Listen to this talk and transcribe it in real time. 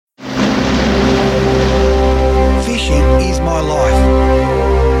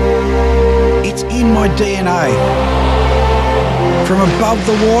my DNA. From above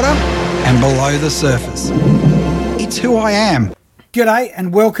the water and below the surface. It's who I am. G'day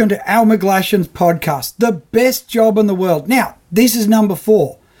and welcome to Al McGlashan's podcast, the best job in the world. Now, this is number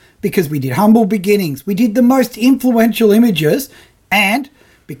 4 because we did Humble Beginnings, we did the most influential images, and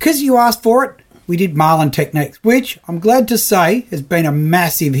because you asked for it, we did Marlin Techniques, which I'm glad to say has been a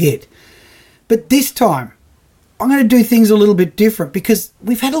massive hit. But this time, I'm going to do things a little bit different because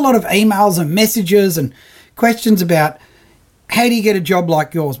we've had a lot of emails and messages and questions about how do you get a job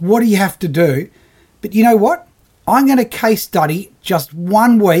like yours? What do you have to do? But you know what? I'm going to case study just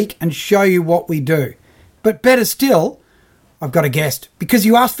 1 week and show you what we do. But better still, I've got a guest because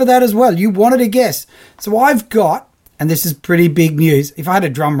you asked for that as well. You wanted a guest. So I've got, and this is pretty big news. If I had a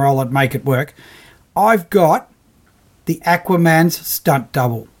drum roll, I'd make it work. I've got the Aquaman's stunt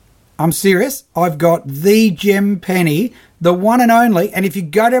double. I'm serious. I've got the Jem Penny, the one and only. And if you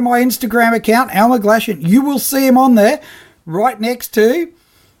go to my Instagram account, Al McGlashan, you will see him on there right next to,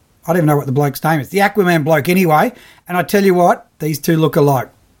 I don't even know what the bloke's name is, the Aquaman bloke anyway. And I tell you what, these two look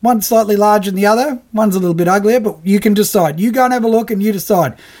alike. One's slightly larger than the other. One's a little bit uglier, but you can decide. You go and have a look and you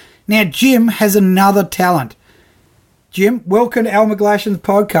decide. Now, Jim has another talent. Jim, welcome to Al McGlashan's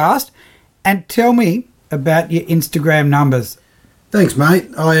podcast. And tell me about your Instagram numbers. Thanks, mate.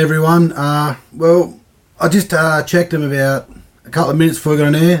 Hi, everyone. Well, I just checked them about a couple of minutes before we got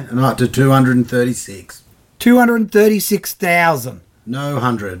on air, and I'm up to 236. 236,000. No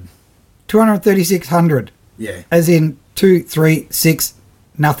 100. 236,000. Yeah. As in 236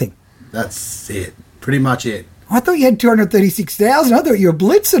 nothing. That's it. Pretty much it. I thought you had 236,000. I thought you were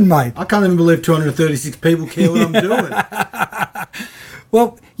blitzing, mate. I can't even believe 236 people care what I'm doing.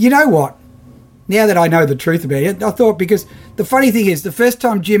 Well, you know what? Now that I know the truth about it, I thought, because the funny thing is, the first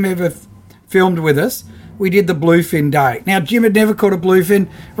time Jim ever filmed with us, we did the Bluefin Day. Now, Jim had never caught a bluefin,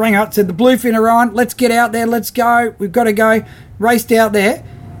 rang up, said, the bluefin are on, let's get out there, let's go, we've got to go, raced out there.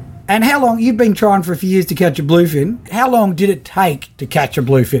 And how long, you've been trying for a few years to catch a bluefin, how long did it take to catch a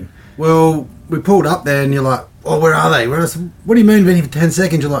bluefin? Well, we pulled up there and you're like, oh, where are they? I said, what do you mean, been here for 10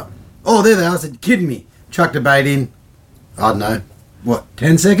 seconds? You're like, oh, there they are. I said, kidding me. Chucked a bait in, I don't know, what,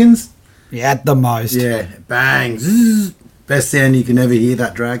 10 seconds? Yeah, at the most. Yeah, bang, zzz. Best sound you can ever hear,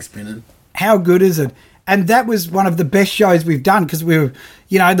 that drag spinning. How good is it? And that was one of the best shows we've done because we were,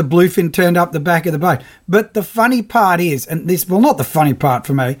 you know, the bluefin turned up the back of the boat. But the funny part is, and this, well, not the funny part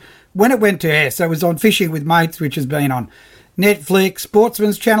for me, when it went to air, so it was on Fishing with Mates, which has been on Netflix,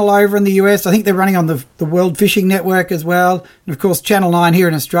 Sportsman's Channel over in the US. I think they're running on the World Fishing Network as well. And, of course, Channel 9 here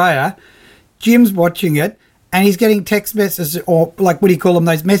in Australia. Jim's watching it. And he's getting text messages, or like, what do you call them,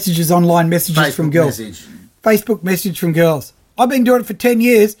 those messages, online messages Facebook from girls. Message. Facebook message from girls. I've been doing it for 10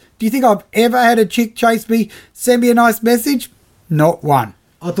 years. Do you think I've ever had a chick chase me, send me a nice message? Not one.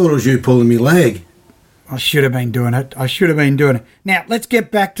 I thought it was you pulling me leg. I should have been doing it. Now, let's get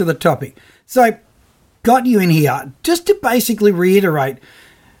back to the topic. So, got you in here just to basically reiterate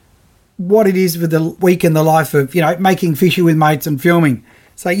what it is for the week in the life of, you know, making Fishing with Mates and filming.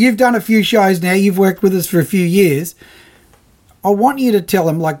 So you've done a few shows now. You've worked with us for a few years. I want you to tell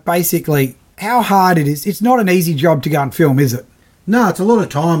them, like, basically how hard it is. It's not an easy job to go and film, is it? No, it's a lot of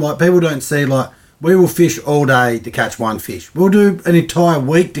time. Like, people don't see, like, we will fish all day to catch one fish. We'll do an entire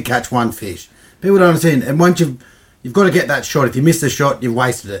week to catch one fish. People don't understand. And once you've got to get that shot. If you miss the shot, you've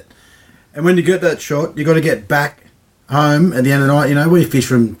wasted it. And when you get that shot, you've got to get back home at the end of the night. You know, we fish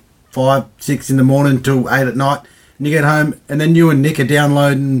from 5, 6 in the morning till 8 at night. And you get home, and then you and Nick are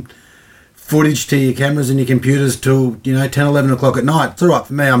downloading footage to your cameras and your computers till, you know, 10, 11 o'clock at night. It's all right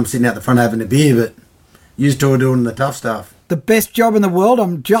for me. I'm sitting out the front having a beer, but you two are doing the tough stuff. The best job in the world.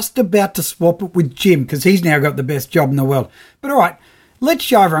 I'm just about to swap it with Jim because he's now got the best job in the world. But all right, let's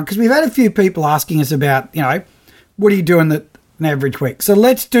show everyone, because we've had a few people asking us about, you know, what do you do in an average week? So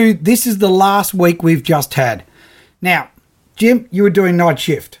let's do, this is the last week we've just had. Now, Jim, you were doing night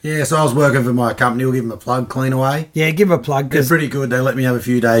shift. Yeah, so I was working for my company. We'll give them a plug, Cleanaway. Yeah, give them a plug. They're pretty good. They let me have a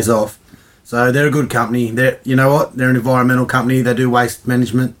few days off. So they're a good company. You know what? They're an environmental company. They do waste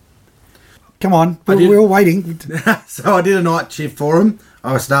management. Come on, we're all waiting. So I did a night shift for them.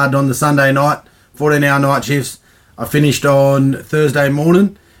 I started on the Sunday night, 14-hour night shifts. I finished on Thursday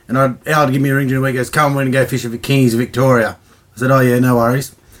morning, and Al would give me a ring during the week. He goes, come, we're going to go fishing for Kings, Victoria. I said, oh yeah, no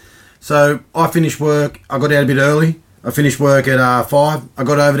worries. So I finished work. I got out a bit early. I finished work at 5. I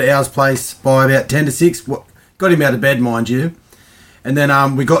got over to Al's place by about 10 to 6. Got him out of bed, mind you. And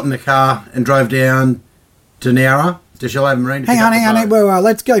then we got in the car and drove down to Nowra, to Shoalhaven Marine. Hang on. Well,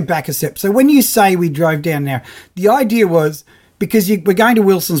 let's go back a step. So when you say we drove down now, the idea was because we're going to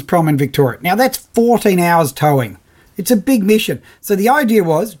Wilson's Prom in Victoria. Now, that's 14 hours towing. It's a big mission. So the idea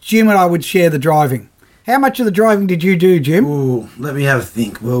was Jim and I would share the driving. How much of the driving did you do, Jim? Ooh, let me have a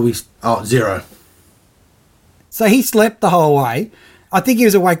think. Well, 0. So he slept the whole way. I think he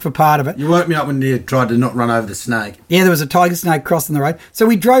was awake for part of it. You woke me up when you tried to not run over the snake. Yeah, there was a tiger snake crossing the road. So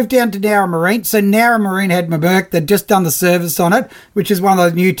we drove down to Nowra Marine. So Nowra Marine had my Merc. They'd just done the service on it, which is one of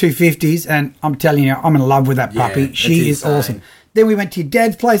those new 250s. And I'm telling you, I'm in love with that puppy. Yeah, She is insane. awesome. Then we went to your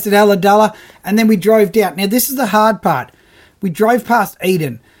dad's place at Ulladulla, and then we drove down. Now, this is the hard part. We drove past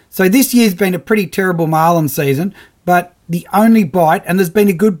Eden. So this year's been a pretty terrible marlin season, but the only bite, and there's been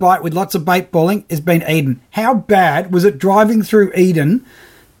a good bite with lots of bait balling, has been Eden. How bad was it driving through Eden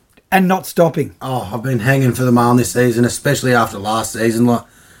and not stopping? Oh, I've been hanging for the marlin this season, especially after last season. Like,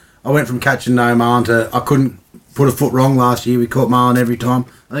 I went from catching no marlin to I couldn't put a foot wrong last year. We caught marlin every time.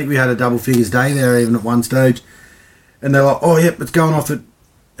 I think we had a double figures day there even at one stage. And they're like, oh, yep, it's going off at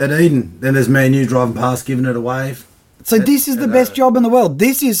Eden. Then there's me and you driving past, giving it a wave. So this is the best job in the world.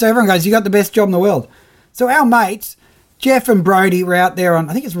 This is, so everyone goes, you got the best job in the world. So our mates, Jeff and Brody, were out there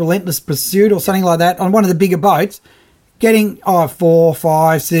on, I think it's Relentless Pursuit or something like that, on one of the bigger boats, getting 4,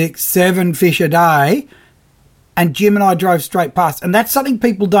 5, 6, 7 fish a day. And Jim and I drove straight past. And that's something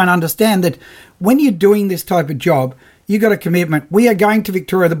people don't understand, that when you're doing this type of job, you got a commitment. We are going to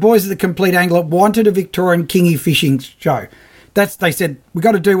Victoria. The boys at the Complete Angler wanted a Victorian kingy fishing show. They said, we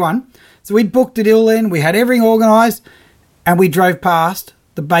got to do one. So we'd booked it all in. We had everything organised, and we drove past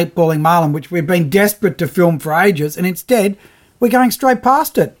the bait balling marlin, which we've been desperate to film for ages. And instead, we're going straight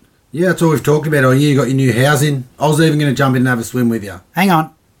past it. Yeah, that's all we've talked about all year. You got your new housing. I was even going to jump in and have a swim with you. Hang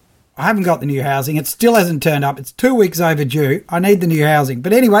on. I haven't got the new housing. It still hasn't turned up. It's 2 weeks overdue. I need the new housing.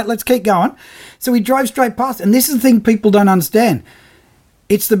 But anyway, let's keep going. So we drove straight past. And this is the thing people don't understand.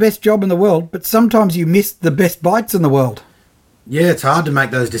 It's the best job in the world, but sometimes you miss the best bites in the world. Yeah, it's hard to make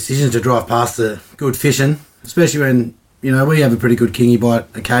those decisions to drive past the good fishing, especially when, we have a pretty good kingy bite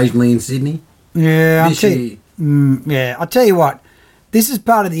occasionally in Sydney. Yeah, I'll tell you what. This is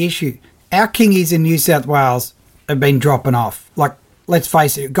part of the issue. Our kingies in New South Wales have been dropping off. Like, let's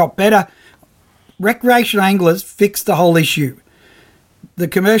face it, it got better. Recreational anglers fixed the whole issue. The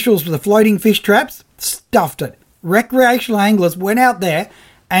commercials for the floating fish traps stuffed it. Recreational anglers went out there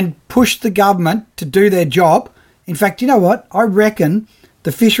and pushed the government to do their job. In fact, you know what? I reckon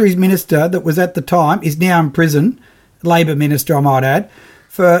the fisheries minister that was at the time is now in prison, Labor minister I might add,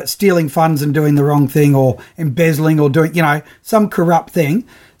 for stealing funds and doing the wrong thing or embezzling or doing, some corrupt thing.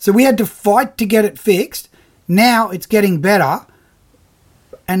 So we had to fight to get it fixed. Now it's getting better.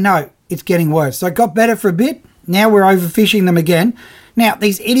 And no, it's getting worse. So it got better for a bit. Now we're overfishing them again. Now,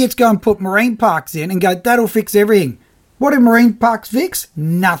 these idiots go and put marine parks in and go, that'll fix everything. What do marine parks fix?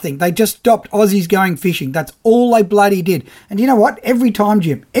 Nothing. They just stopped Aussies going fishing. That's all they bloody did. And you know what? Every time,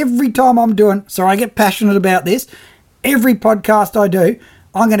 Jim, every time I get passionate about this, every podcast I do,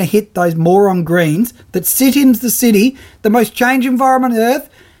 I'm going to hit those moron greens that sit in the city, the most changed environment on earth,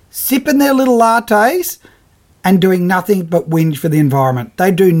 sipping their little lattes and doing nothing but whinge for the environment.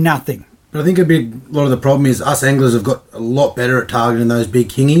 They do nothing. But I think a lot of the problem is us anglers have got a lot better at targeting those big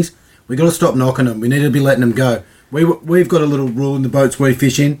kingies. We've got to stop knocking them. We need to be letting them go. We've got a little rule in the boats we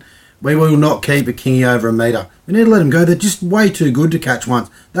fish in. We will not keep a kingy over a metre. We need to let them go. They're just way too good to catch once.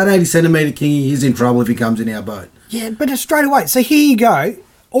 That 80 centimetre kingy is in trouble if he comes in our boat. Yeah, but straight away. So here you go.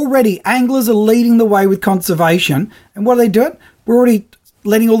 Already, anglers are leading the way with conservation. And what are they doing? We're already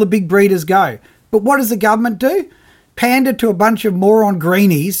letting all the big breeders go. But what does the government do? Pander to a bunch of moron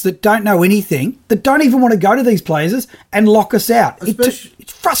greenies that don't know anything, that don't even want to go to these places and lock us out.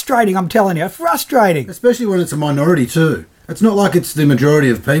 It's frustrating, I'm telling you. Frustrating. Especially when it's a minority too. It's not like it's the majority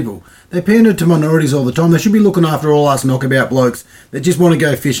of people. They pander to minorities all the time. They should be looking after all us knockabout blokes that just want to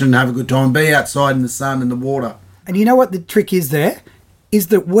go fishing and have a good time, be outside in the sun and the water. And you know what the trick is there? Is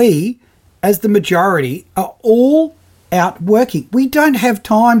that we, as the majority, are all out working. We don't have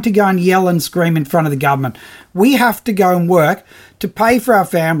time to go and yell and scream in front of the government. We have to go and work to pay for our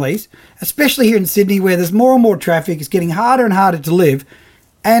families, especially here in Sydney where there's more and more traffic. It's getting harder and harder to live.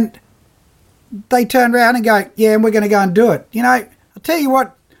 And they turn around and go, yeah, and we're going to go and do it. I'll tell you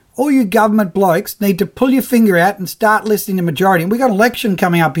what, all you government blokes need to pull your finger out and start listening to majority. And we've got an election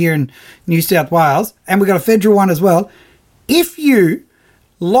coming up here in New South Wales, and we've got a federal one as well. If you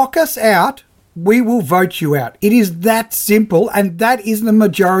lock us out, we will vote you out. It is that simple, and that is the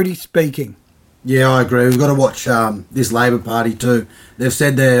majority speaking. Yeah, I agree. We've got to watch this Labor Party too. They've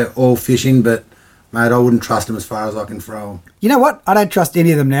said they're all fishing, but, mate, I wouldn't trust them as far as I can throw them. You know what? I don't trust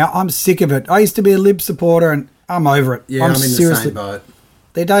any of them now. I'm sick of it. I used to be a Lib supporter, and I'm over it. Yeah, I'm in the same boat.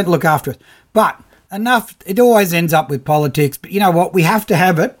 They don't look after us. But enough. It always ends up with politics. But you know what? We have to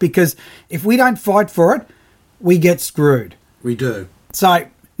have it, because if we don't fight for it, we get screwed. We do. So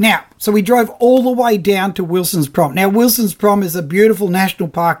Now, so we drove all the way down to Wilson's Prom. Now, Wilson's Prom is a beautiful national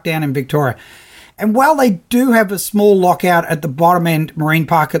park down in Victoria. And while they do have a small lockout at the bottom end, Marine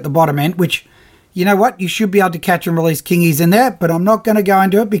Park at the bottom end, which, you know what, you should be able to catch and release kingies in there, but I'm not going to go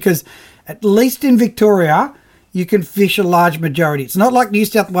into it because at least in Victoria, you can fish a large majority. It's not like New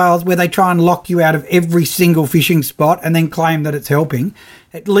South Wales where they try and lock you out of every single fishing spot and then claim that it's helping.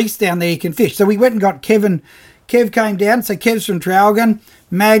 At least down there you can fish. So we went and got Kevin. Kev came down. So Kev's from Traralgon,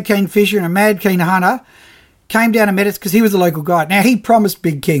 mad keen fisher and a mad keen hunter. Came down and met us because he was a local guide. Now, he promised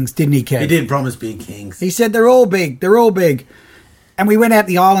big kings, didn't he, Kev? He did promise big kings. He said they're all big. They're all big. And we went out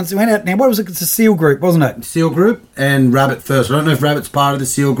the islands. We went out. Now, what was it? It's a seal group, wasn't it? Seal group and rabbit first. I don't know if rabbit's part of the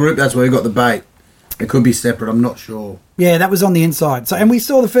seal group. That's where we got the bait. It could be separate. I'm not sure. Yeah, that was on the inside. So, and we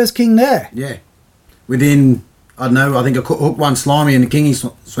saw the first king there. Yeah. Within, I don't know, I think I hooked one slimy and the kingy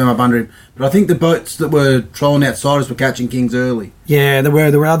swam up under him. But I think the boats that were trolling outside us were catching kings early. Yeah, there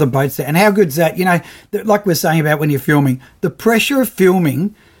were other boats there. And how good's that? You know, like we're saying about when you're filming, the pressure of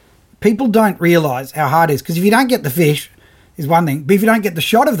filming, people don't realise how hard it is. Because if you don't get the fish, is one thing. But if you don't get the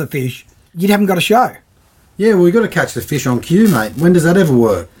shot of the fish, you haven't got a show. Yeah, well, you've got to catch the fish on cue, mate. When does that ever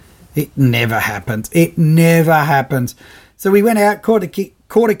work? It never happens. It never happens. So we went out, caught a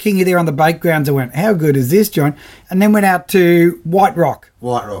kingy there on the bait grounds and went, how good is this, John? And then went out to White Rock.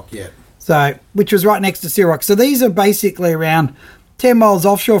 White Rock, yeah. So, which was right next to Seal Rock. So these are basically around 10 miles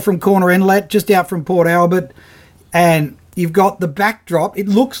offshore from Corner Inlet, just out from Port Albert. And you've got the backdrop. It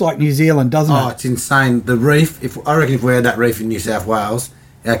looks like New Zealand, doesn't it? Oh, it's insane. The reef, I reckon if we had that reef in New South Wales,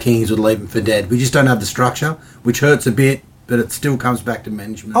 our kingies would leave them for dead. We just don't have the structure, which hurts a bit, but it still comes back to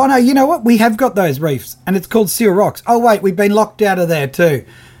management. Oh, no, you know what? We have got those reefs, and it's called Seal Rocks. Oh, wait, we've been locked out of there too.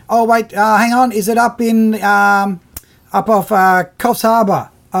 Oh, wait, hang on. Is it up in, up off Coffs Harbour?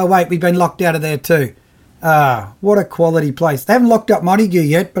 Oh, wait, we've been locked out of there too. What a quality place. They haven't locked up Montague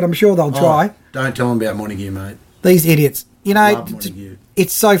yet, but I'm sure they'll try. Don't tell them about Montague, mate. These idiots. You know, Love Montague.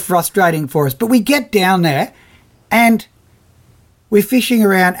 It's so frustrating for us. But we get down there, and we're fishing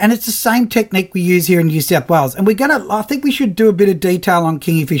around, and it's the same technique we use here in New South Wales. And I think we should do a bit of detail on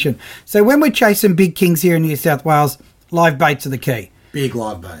kingy fishing. So when we're chasing big kings here in New South Wales, live baits are the key. Big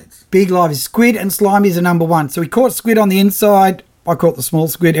live baits. Big live is squid and slimies are number one. So we caught squid on the inside. I caught the small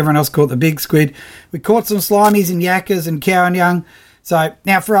squid. Everyone else caught the big squid. We caught some slimies and yakkers and cow and young. So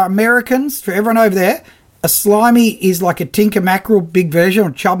now for our Americans, for everyone over there, a slimy is like a tinker mackerel, big version,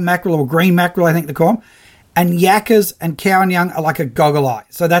 or chub mackerel or green mackerel, I think they call them. And yakkers and cow and young are like a goggle eye.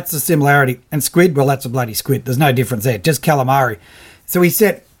 So that's the similarity. And squid, well, that's a bloody squid. There's no difference there. Just calamari. So we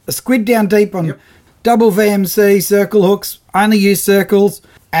set a squid down deep on double VMC circle hooks, only use circles,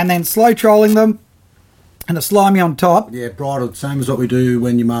 and then slow trolling them, and a slimy on top. Yeah, bridled, same as what we do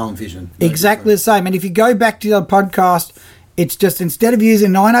when you're marlin fishing. Exactly the same. And if you go back to the other podcast, it's just instead of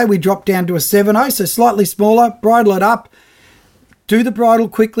using 9.0, we drop down to a 7.0, so slightly smaller, bridle it up, do the bridle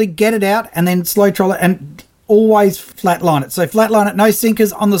quickly, get it out, and then slow troll it, and always flatline it. So flatline it, no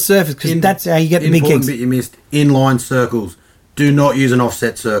sinkers on the surface, because that's how you get the big kings. Important bit you missed, inline circles. Do not use an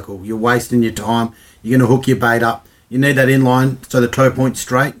offset circle. You're wasting your time. You're going to hook your bait up. You need that inline so the toe point's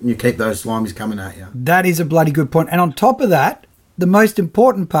straight, and you keep those slimies coming at you. That is a bloody good point. And on top of that, the most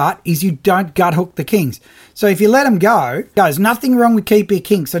important part is you don't gut hook the kings. So if you let them go, there's nothing wrong with keeping a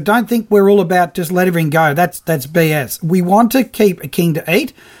king. So don't think we're all about just let everything go. That's BS. We want to keep a king to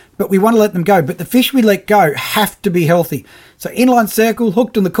eat, but we want to let them go. But the fish we let go have to be healthy. So inline circle,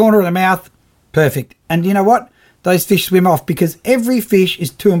 hooked in the corner of the mouth, perfect. And you know what? Those fish swim off because every fish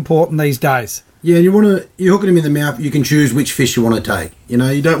is too important these days. Yeah, and you're hooking them in the mouth, you can choose which fish you want to take. You know,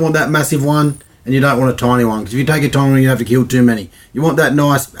 you don't want that massive one, and you don't want a tiny one, because if you take a tiny one, you have to kill too many. You want that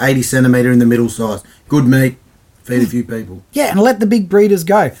nice 80 centimetre in the middle size. Good meat, feed a few people. Yeah, and let the big breeders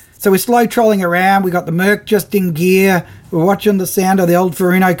go. So we're slow trolling around. We got the Merc just in gear. We're watching the sounder, the old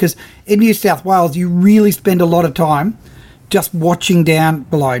Furuno, because in New South Wales, you really spend a lot of time just watching down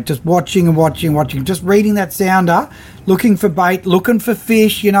below, just watching and watching, just reading that sounder, looking for bait, looking for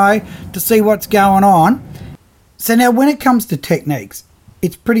fish, you know, to see what's going on. So now when it comes to techniques,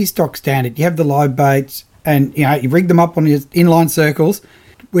 it's pretty stock standard. You have the live baits and, you know, you rig them up on your inline circles.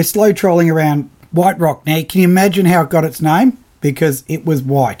 We're slow trolling around White Rock. Now, can you imagine how it got its name? Because it was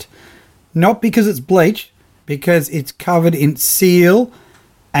white. Not because it's bleached, because it's covered in seal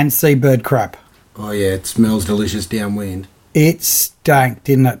and seabird crap. Oh, yeah, it smells delicious downwind. It stank,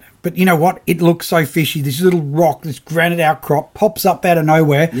 didn't it? But you know what? It looks so fishy. This little rock, this granite outcrop, pops up out of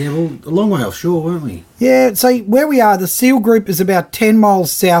nowhere. Yeah, well, a long way offshore, weren't we? Yeah, so where we are, the Seal Group is about 10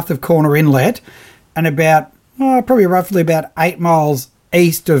 miles south of Corner Inlet and about, probably roughly about 8 miles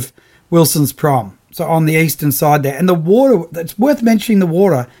east of Wilson's Prom. So on the eastern side there. And the water, it's worth mentioning the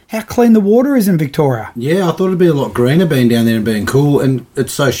water, how clean the water is in Victoria. Yeah, I thought it'd be a lot greener being down there and being cool. And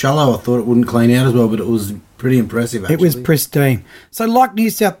it's so shallow, I thought it wouldn't clean out as well, but it was pretty impressive, actually. It was pristine. So like New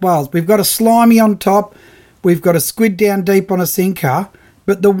South Wales, we've got a slimy on top, we've got a squid down deep on a sinker,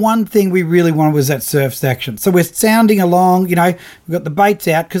 but the one thing we really wanted was that surf section. So we're sounding along, you know, we've got the baits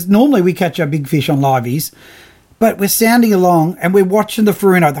out, because normally we catch our big fish on liveys, but we're sounding along and we're watching the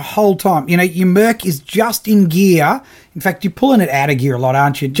Furuno the whole time. You know, your Merc is just in gear. In fact, you're pulling it out of gear a lot,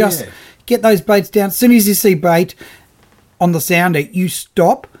 aren't you? Just get those baits down. As soon as you see bait on the sounder, you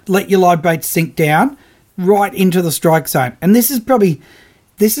stop, let your live bait sink down right into the strike zone. And this is probably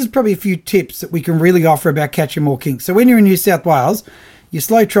a few tips that we can really offer about catching more kings. So when you're in New South Wales, you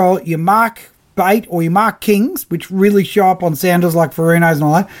slow troll, you mark bait or you mark kings, which really show up on sounders like Furunos and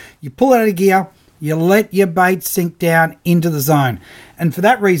all that. You pull it out of gear, you let your bait sink down into the zone. And for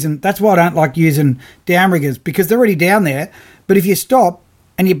that reason, that's why I don't like using downriggers, because they're already down there. But if you stop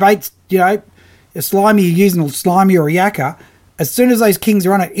and your bait's, you know, a slimy, you're using a slimy or a yakka, as soon as those kings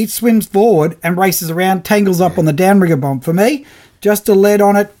are on it, it swims forward and races around, tangles up on the downrigger bomb. For me, just a lead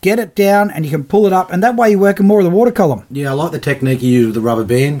on it, get it down, and you can pull it up, and that way you're working more of the water column. Yeah, I like the technique you use with the rubber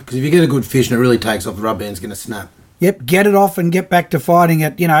band, because if you get a good fish and it really takes off, the rubber band's going to snap. Yep, get it off and get back to fighting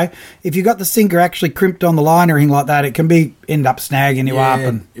it. You know, if you've got the sinker actually crimped on the line or anything like that, it can end up snagging you up.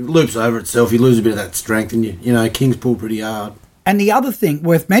 And it loops over itself. You lose a bit of that strength, and you know, kings pull pretty hard. And the other thing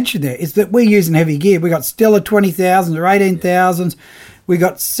worth mentioning there is that we're using heavy gear. We got Stella 20,000s or 18,000s. We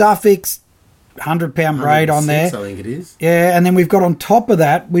got Suffolk 100-pound braid on there. I think it is. Yeah, and then we've got on top of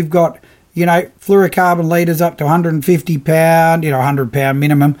that, we've got, you know, fluorocarbon leaders up to 150 pound, you know, 100 pound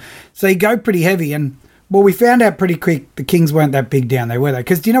minimum. So you go pretty heavy. And well, we found out pretty quick the kings weren't that big down there, were they?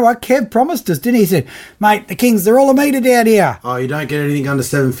 Because do you know what? Kev promised us, didn't he? He said, mate, the kings, they're all a metre down here. Oh, you don't get anything under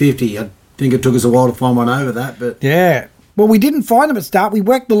 750. I think it took us a while to find one over that, but yeah. Well, we didn't find them at start. We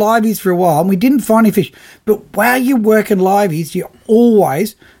worked the liveys for a while and we didn't find any fish. But while you're working liveys, you're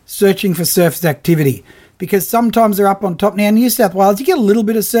always searching for surface activity, because sometimes they're up on top. Now in New South Wales, you get a little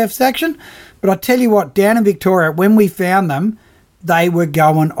bit of surface action, but I tell you what, down in Victoria, when we found them, they were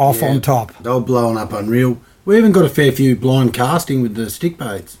going off on top. They were blowing up unreal. We even got a fair few blind casting with the stick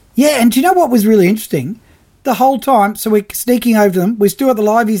baits. Yeah, and do you know what was really interesting? The whole time, so we're sneaking over them, we still had the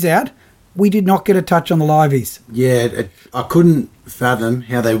liveys out, we did not get a touch on the liveys. Yeah, I couldn't fathom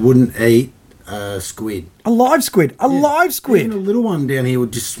how they wouldn't eat squid. A live squid. Live squid. Even a little one down here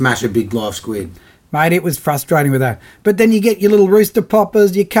would just smash a big live squid. Mate, it was frustrating with that. But then you get your little rooster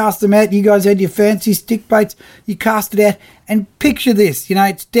poppers, you cast them out, you guys had your fancy stick baits, you cast it out, and picture this, you know,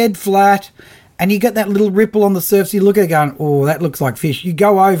 it's dead flat, and you get that little ripple on the surface, you look at it going, oh, that looks like fish. You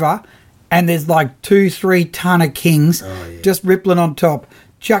go over, and there's like 2-3 ton of kings just rippling on top.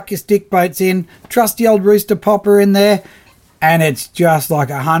 Chuck your stick baits in, trusty old rooster popper in there, and it's just like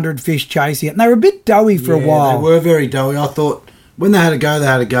 100 fish chasing it. And they were a bit doughy for a while. They were very doughy. I thought when they had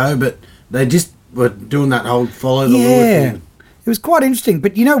to go, but they just were doing that whole follow the lure thing. It was quite interesting.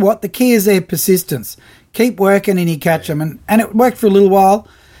 But you know what? The key is their persistence. Keep working and you catch them. And it worked for a little while,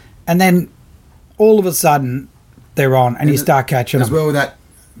 and then all of a sudden they're on and you start catching them. As well with that,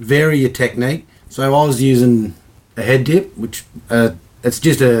 vary your technique. So I was using a head dip, which it's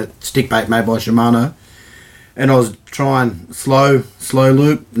just a stick bait made by Shimano. And I was trying slow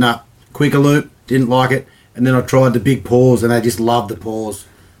loop, quicker loop, didn't like it. And then I tried the big paws, and they just loved the paws.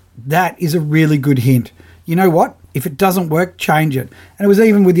 That is a really good hint. You know what? If it doesn't work, change it. And it was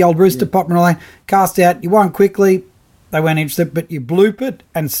even with the old rooster popper and all that. Cast out, you won quickly, they weren't interested, but you bloop it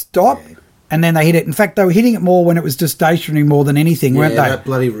and stop, and then they hit it. In fact, they were hitting it more when it was just stationary more than anything, weren't they? That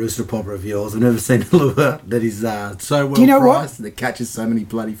bloody rooster popper of yours. I've never seen a lure that is so well priced that catches so many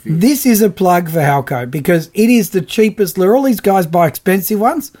bloody fish. This is a plug for Halco, because it is the cheapest lure. All these guys buy expensive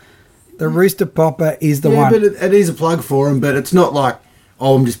ones. The rooster popper is the one. Yeah, but it is a plug for them, but it's not like,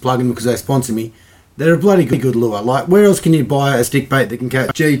 oh, I'm just plugging them because they sponsor me. They're a bloody good lure. Like, where else can you buy a stick bait that can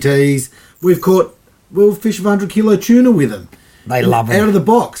catch GTs? We'll fish 100 kilo tuna with them. They love them. Out of the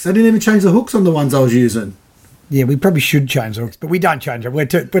box. They didn't even change the hooks on the ones I was using. Yeah, we probably should change the hooks, but we don't change them. We're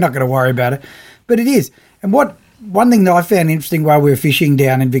not going to worry about it. But it is. And one thing that I found interesting while we were fishing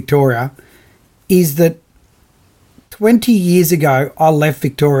down in Victoria is that 20 years ago, I left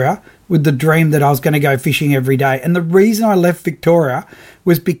Victoria with the dream that I was going to go fishing every day. And the reason I left Victoria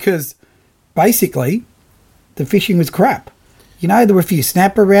was because basically the fishing was crap. You know, there were a few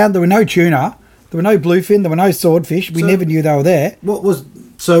snapper around, there were no tuna, there were no bluefin, there were no swordfish. We never knew they were there.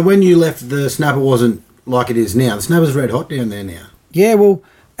 So when you left, the snapper wasn't like it is now. The snapper's red hot down there now. Yeah, well,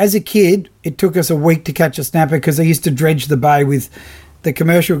 as a kid, it took us a week to catch a snapper because I used to dredge the bay with the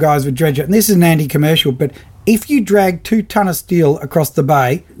commercial guys would dredge it. And this is an anti-commercial, but if you drag 2 ton of steel across the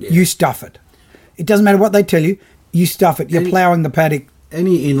bay, you stuff it. It doesn't matter what they tell you, you stuff it. You're ploughing the paddock.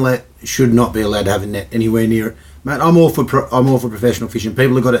 Any inlet should not be allowed to have a net anywhere near it. Mate, I'm all for professional fishing.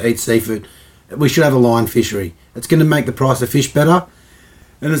 People have got to eat seafood. We should have a line fishery. It's going to make the price of fish better,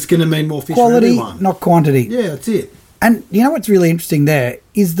 and it's going to mean more fish Quality, for everyone. not quantity. Yeah, that's it. And you know what's really interesting there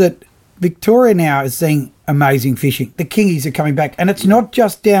is that Victoria now is seeing amazing fishing. The kingies are coming back, and it's not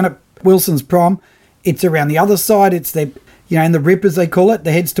just down at Wilson's Prom. It's around the other side. It's the, in the Rip, as they call it,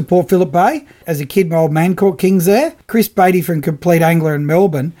 the heads to Port Phillip Bay. As a kid, my old man caught kings there. Chris Beatty from Complete Angler in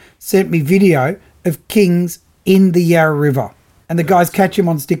Melbourne sent me video of kings in the Yarra River, and the guys catch them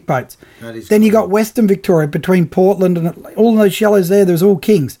on stick boats. Then you got Western Victoria between Portland and all those shallows there. There's all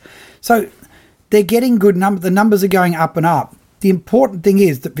kings. So they're getting good numbers. The numbers are going up and up. The important thing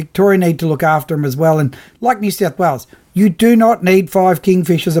is that Victoria need to look after them as well. And like New South Wales, you do not need 5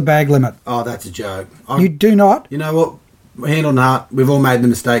 kingfish as a bag limit. Oh, that's a joke. You do not. You know what? Hand on heart, we've all made the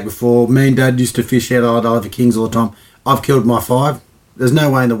mistake before. Me and Dad used to fish out over kings all the time. I've killed my 5. There's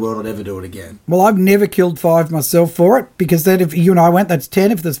no way in the world I'd ever do it again. Well, I've never killed 5 myself for it, because then if you and I went, that's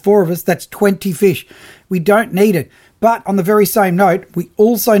 10. If there's 4 of us, that's 20 fish. We don't need it. But on the very same note, we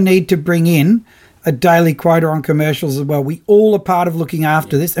also need to bring in a daily quota on commercials as well. We all are part of looking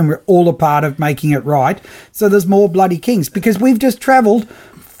after this, and we're all a part of making it right. So there's more bloody kings, because we've just travelled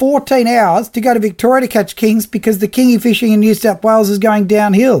 14 hours to go to Victoria to catch kings because the kingy fishing in New South Wales is going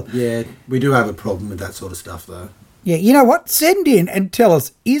downhill. Yeah, we do have a problem with that sort of stuff, though. Yeah, you know what? Send in and tell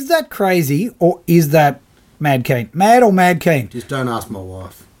us, is that crazy or is that mad keen? Mad or mad keen? Just don't ask my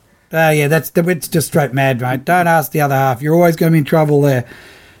wife. Yeah, it's just straight mad, mate. Don't ask the other half. You're always going to be in trouble there.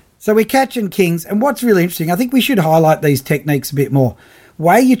 So we're catching kings, and what's really interesting, I think we should highlight these techniques a bit more.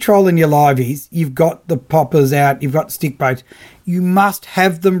 Way you're trolling your liveys, you've got the poppers out, you've got stick boats. You must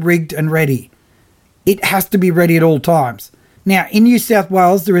have them rigged and ready. It has to be ready at all times. Now, in New South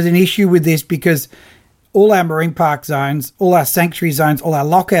Wales, there is an issue with this because all our marine park zones, all our sanctuary zones, all our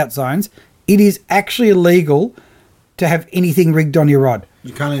lockout zones, it is actually illegal to have anything rigged on your rod.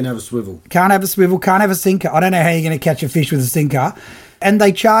 You can't even have a swivel. Can't have a swivel, can't have a sinker. I don't know how you're going to catch a fish with a sinker. And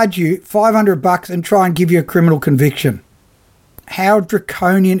they charge you $500 and try and give you a criminal conviction. How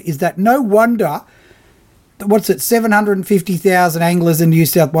draconian is that? No wonder, 750,000 anglers in New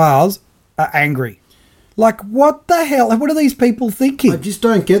South Wales are angry. Like, what the hell? What are these people thinking? I just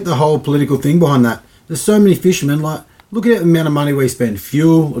don't get the whole political thing behind that. There's so many fishermen. Like, look at the amount of money we spend.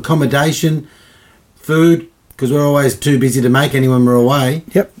 Fuel, accommodation, food, because we're always too busy to make any when we're away.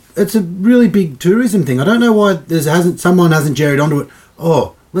 Yep. It's a really big tourism thing. I don't know why someone hasn't jerried onto it.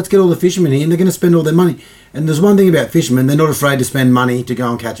 Oh, let's get all the fishermen here and they're going to spend all their money. And there's one thing about fishermen, they're not afraid to spend money to go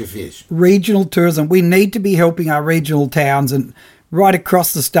and catch a fish. Regional tourism. We need to be helping our regional towns and right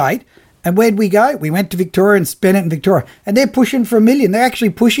across the state. And where'd we go? We went to Victoria and spent it in Victoria. And they're pushing for $1 million. They're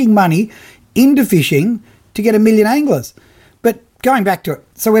actually pushing money into fishing to get 1 million anglers. But going back to it,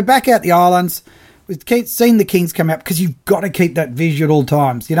 so we're back out the islands. We've seen the kings come out because you've got to keep that visual at all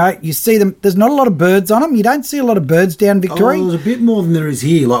times. You know, you see them. There's not a lot of birds on them. You don't see a lot of birds down Victoria. Oh, there's a bit more than there is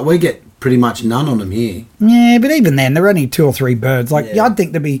here. Like, we get pretty much none on them here. Yeah, but even then, there are only 2 or 3 birds. Like, I'd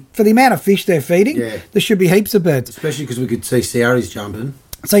think there'd be, for the amount of fish they're feeding, there should be heaps of birds. Especially because we could see Saris jumping.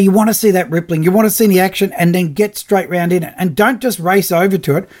 So you want to see that rippling. You want to see the action and then get straight round in it. And don't just race over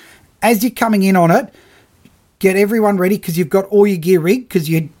to it. As you're coming in on it, get everyone ready because you've got all your gear rigged because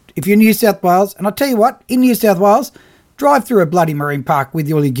if you're in New South Wales, and I'll tell you what, in New South Wales, drive through a bloody marine park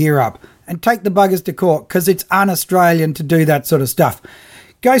with all your gear up and take the buggers to court because it's un-Australian to do that sort of stuff.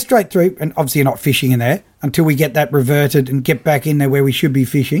 Go straight through, and obviously you're not fishing in there until we get that reverted and get back in there where we should be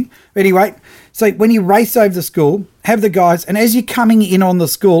fishing. But anyway, so when you race over the school, have the guys, and as you're coming in on the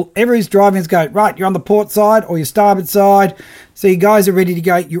school, everybody's driving is go, right, you're on the port side or your starboard side, so you guys are ready to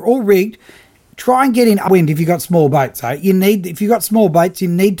go, you're all rigged. Try and get in upwind if you've got small boats. If you've got small boats, you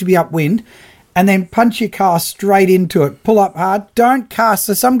need to be upwind, and then punch your cast straight into it. Pull up hard. Don't cast.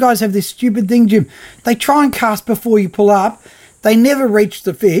 So some guys have this stupid thing, Jim. They try and cast before you pull up. They never reach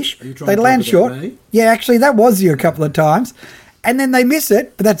the fish. They land short. Me? Yeah, actually, that was you a couple of times. And then they miss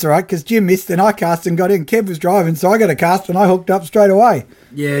it, but that's all right because Jim missed and I cast and got in. Kev was driving, so I got a cast and I hooked up straight away.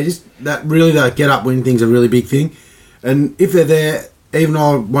 Yeah, just that get upwind thing's a really big thing. And if they're there, even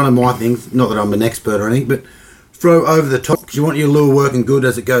though one of my things, not that I'm an expert or anything, but throw over the top because you want your lure working good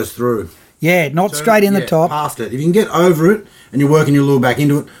as it goes through. Yeah, not straight in the top. Past it. If you can get over it and you're working your lure back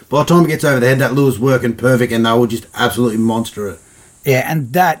into it, by the time it gets over the head, that lure's working perfect and they will just absolutely monster it. Yeah,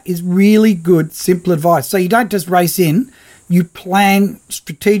 and that is really good, simple advice. So you don't just race in, you plan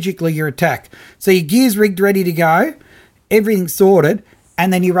strategically your attack. So your gear's rigged, ready to go, everything's sorted,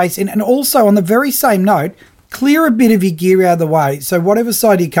 and then you race in. And also on the very same note, clear a bit of your gear out of the way. So whatever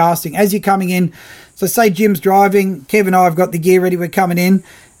side you're casting, as you're coming in, so say Jim's driving, Kev and I have got the gear ready, we're coming in,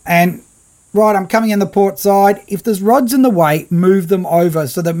 and right, I'm coming in the port side. If there's rods in the way, move them over.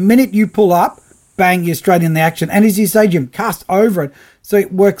 So the minute you pull up, bang, you're straight in the action. And as you say, Jim, cast over it so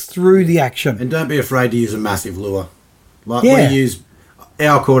it works through the action. And don't be afraid to use a massive lure. Like we use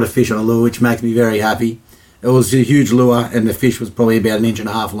our quarter fish on a lure, which makes me very happy. It was a huge lure, and the fish was probably about 1.5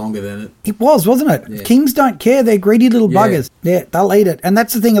 inches longer than it. It was, wasn't it? Yeah. Kings don't care. They're greedy little buggers. Yeah, they'll eat it. And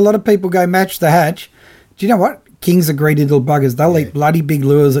that's the thing. A lot of people go match the hatch. Do you know what? Kings are greedy little buggers. They'll eat bloody big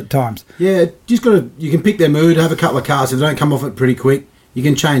lures at times. Yeah, you can pick their mood, have a couple of casts. If they don't come off it pretty quick, you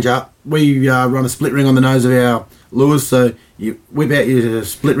can change up. We run a split ring on the nose of our lures, so you whip out your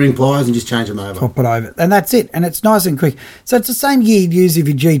split ring pliers and just change them over. Pop it over. And that's it. And it's nice and quick. So it's the same gear you'd use if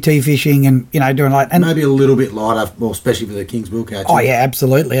you're GT fishing and, doing like... And maybe a little bit lighter, well, especially for the King's Bill catch. Oh, yeah,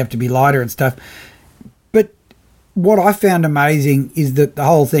 absolutely. Have to be lighter and stuff. But what I found amazing is that the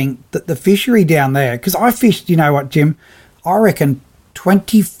whole thing, that the fishery down there, because I fished, you know what, Jim, I reckon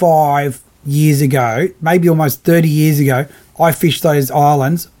 25 years ago, maybe almost 30 years ago, I fished those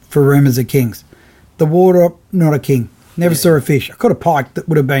islands for rumours of kings. The water, not a king. Never saw a fish. I caught a pike that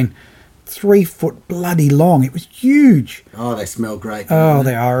would have been 3 foot bloody long. It was huge. Oh, they smell great. Oh,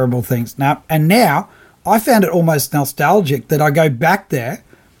 they're horrible things. And now I found it almost nostalgic that I go back there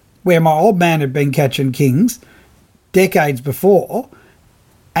where my old man had been catching kings decades before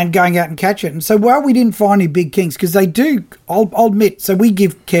and going out and catch it. And so while we didn't find any big kings, because they do, I'll admit, so we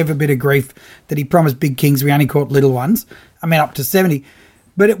give Kev a bit of grief that he promised big kings. We only caught little ones. I mean, up to 70.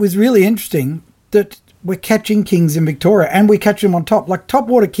 But it was really interesting that we're catching kings in Victoria and we catch them on top. Like top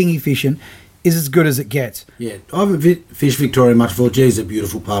water kingy fishing is as good as it gets. Yeah, I haven't fished Victoria much before. Geez, it's a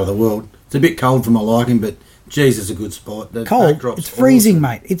beautiful part of the world. It's a bit cold for my liking, but geez, it's a good spot. The cold, it's freezing, awesome.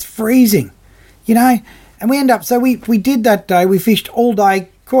 Mate. It's freezing, And we end up, so we did that day. We fished all day,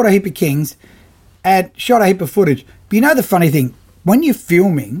 caught a heap of kings, and shot a heap of footage. But the funny thing, when you're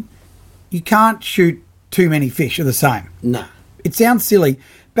filming, you can't shoot too many fish are the same. No. It sounds silly.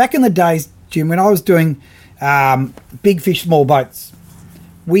 Back in the days, Jim, when I was doing big fish, small boats,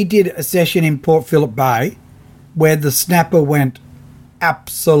 we did a session in Port Phillip Bay where the snapper went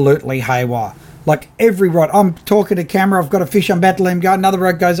absolutely haywire. Like every rod, I'm talking to camera, I've got a fish, I'm about to let him go, another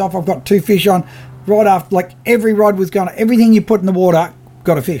rod goes off, I've got 2 fish on, right after, like every rod was going, everything you put in the water,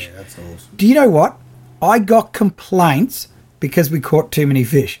 got a fish. Yeah, that's awesome. Do you know what? I got complaints because we caught too many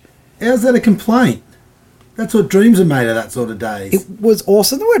fish. How's that a complaint? That's what dreams are made of, that sort of days. It was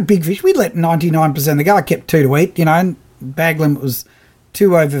awesome. There weren't big fish. We let 99% of the go. I kept 2 to eat, and bag limit was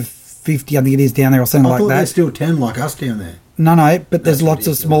 2 over 50, I think it is down there or something like that. I thought there's still 10 like us down there. No, but there's lots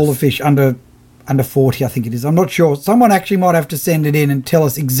of smaller fish under 40, I think it is. I'm not sure. Someone actually might have to send it in and tell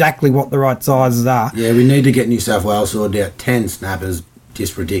us exactly what the right sizes are. Yeah, we need to get New South Wales sorted out. 10 snappers,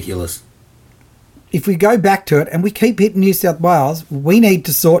 just ridiculous. If we go back to it and we keep hitting New South Wales, we need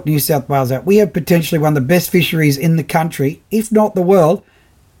to sort New South Wales out. We have potentially one of the best fisheries in the country, if not the world,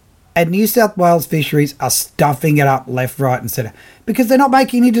 and New South Wales fisheries are stuffing it up left, right and centre because they're not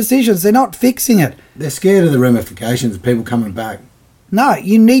making any decisions. They're not fixing it. They're scared of the ramifications of people coming back. No,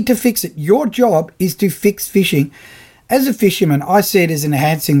 you need to fix it. Your job is to fix fishing. As a fisherman, I see it as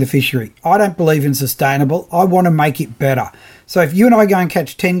enhancing the fishery. I don't believe in sustainable. I want to make it better. So if you and I go and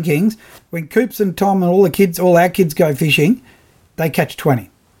catch 10 kings, when Coops and Tom and all our kids go fishing, they catch 20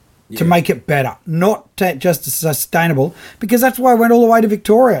 to make it better, not just sustainable, because that's why I went all the way to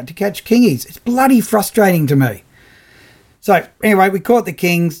Victoria to catch kingies. It's bloody frustrating to me. So anyway, we caught the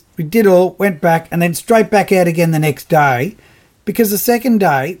kings, we did all, went back, and then straight back out again the next day, because the second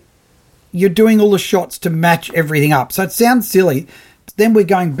day, you're doing all the shots to match everything up. So it sounds silly. Then we're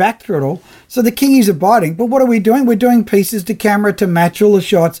going back through it all. So the kingies are biting. But what are we doing? We're doing pieces to camera to match all the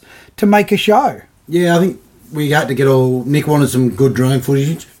shots to make a show. Yeah, I think we had to get Nick wanted some good drone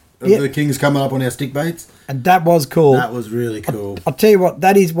footage of the kings coming up on our stick baits. And that was cool. That was really cool. I'll tell you what,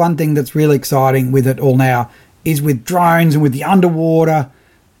 that is one thing that's really exciting with it all now, is with drones and with the underwater.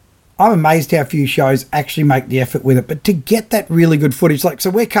 I'm amazed how few shows actually make the effort with it. But to get that really good footage, so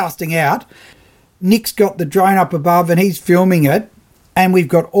we're casting out, Nick's got the drone up above and he's filming it, and we've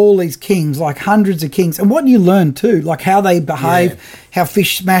got all these kings, like hundreds of kings. And what you learn too, like how they behave, how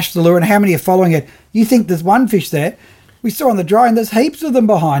fish smash the lure and how many are following it. You think there's one fish there. We saw on the drone, there's heaps of them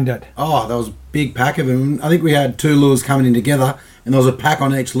behind it. Oh, there was a big pack of them. I think we had 2 lures coming in together and there was a pack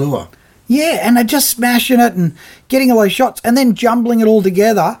on each lure. Yeah, and they're just smashing it and getting all those shots and then jumbling it all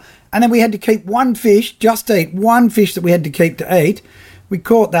together. And then we had to keep one fish, just to eat, one fish that we had to keep to eat. We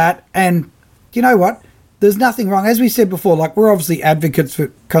caught that, and you know what? There's nothing wrong. As we said before, like we're obviously advocates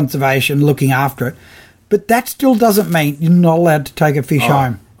for conservation, looking after it, but that still doesn't mean you're not allowed to take a fish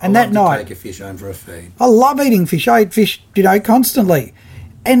home. And that night, take a fish home for a feed. I love eating fish. I eat fish, constantly.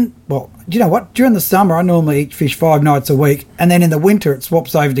 And, well, you know what? During the summer, I normally eat fish 5 nights a week. And then in the winter, it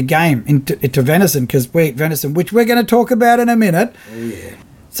swaps over to game, into venison, because we eat venison, which we're going to talk about in a minute. Oh, yeah.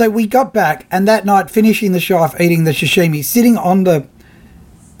 So we got back, and that night, finishing the shife, eating the sashimi, sitting on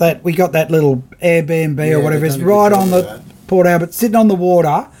we got that little Airbnb or whatever, it's right on the Port Albert, sitting on the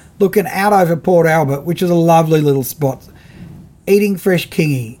water, looking out over Port Albert, which is a lovely little spot. Eating fresh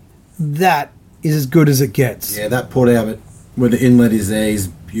kingy, that is as good as it gets. Yeah, that Port Albert, where the inlet is there, is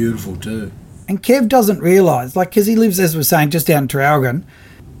beautiful too. And Kev doesn't realise, because he lives, as we're saying, just out in Traralgon,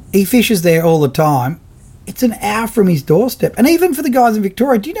 he fishes there all the time. It's an hour from his doorstep. And even for the guys in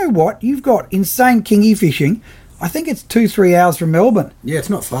Victoria, do you know what? You've got insane kingy fishing. I think it's 2-3 hours from Melbourne. Yeah, it's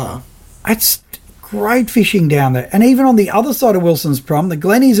not far. It's great fishing down there. And even on the other side of Wilson's Prom, the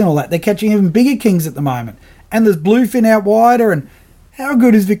Glennies and all that, they're catching even bigger kings at the moment. And there's bluefin out wider. And how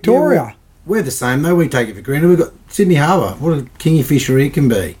good is Victoria? Yeah, we're the same, though. We take it for granted. We've got Sydney Harbour. What a kingy fishery it can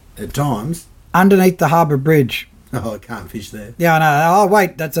be at times. Underneath the Harbour Bridge. Oh, I can't fish there. Yeah, I know. Oh,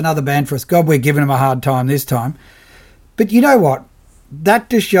 wait, that's another ban for us. God, we're giving them a hard time this time. But you know what? That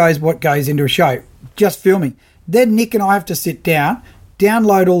just shows what goes into a show. Just filming. Then Nick and I have to sit down,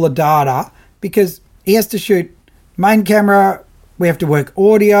 download all the data, because he has to shoot main camera. We have to work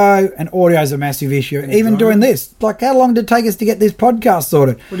audio, and audio is a massive issue. And even doing this. How long did it take us to get this podcast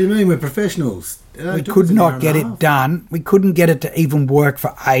sorted? What do you mean? We're professionals. We could not get it done. We couldn't get it to even work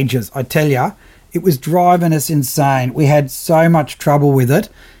for ages. I tell you, it was driving us insane. We had so much trouble with it.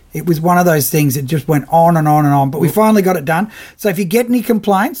 It was one of those things that just went on and on and on. But we finally got it done. So if you get any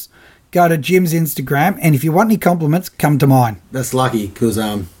complaints, go to Jim's Instagram. And if you want any compliments, come to mine. That's lucky, because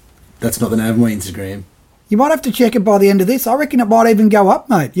that's not the name of my Instagram. You might have to check it by the end of this. I reckon it might even go up,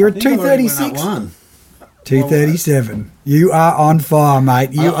 mate. You're at 236. 237. You are on fire,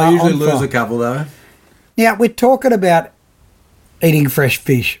 mate. I usually lose a couple, though. Now, we're talking about eating fresh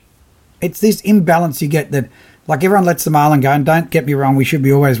fish. It's this imbalance you get that, everyone lets the marlin go, and don't get me wrong, we should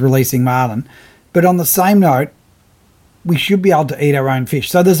be always releasing marlin. But on the same note, we should be able to eat our own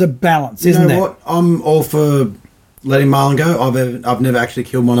fish. So there's a balance, isn't there? You know what? I'm all for letting marlin go. I've never actually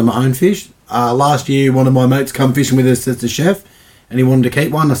killed one of my own fish. Last year, one of my mates come fishing with us as the chef, and he wanted to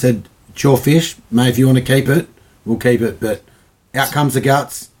keep one. I said, it's your fish, mate. If you want to keep it, we'll keep it. But out comes the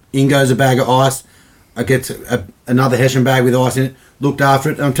guts. In goes a bag of ice. I get another Hessian bag with ice in it. Looked after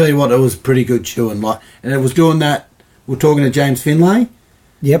it. And I'll tell you what, it was pretty good chewing. And it was doing that. We're talking to James Finlay.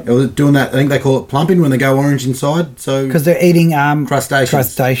 Yep. It was doing that. I think they call it plumping when they go orange inside. So because they're eating crustaceans.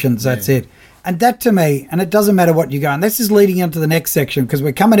 Crustaceans. That's it. And that to me, and it doesn't matter what you go. And this is leading into the next section, because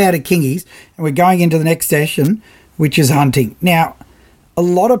we're coming out of kingies and we're going into the next session, which is hunting. Now, a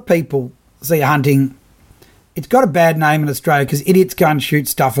lot of people see hunting. It's got a bad name in Australia because idiots go and shoot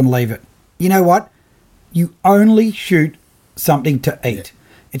stuff and leave it. You know what? You only shoot something to eat.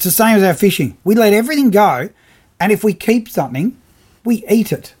 Yeah. It's the same as our fishing. We let everything go, and if we keep something, we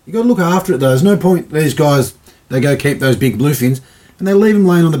eat it. You got to look after it, though. There's no point. These guys, they go keep those big bluefins, and they leave them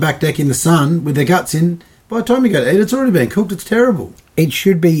laying on the back deck in the sun with their guts in. By the time you go to eat, it's already been cooked. It's terrible. It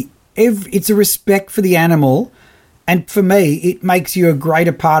should be. It's a respect for the animal, and for me, it makes you a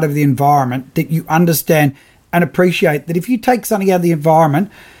greater part of the environment, that you understand and appreciate that if you take something out of the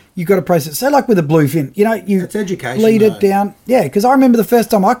environment, you've got to process. So like with a bluefin, it's education, lead it down. Yeah, because I remember the first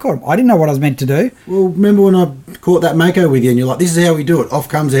time I caught him, I didn't know what I was meant to do. Well, remember when I caught that mako with you, and you're like, this is how we do it. Off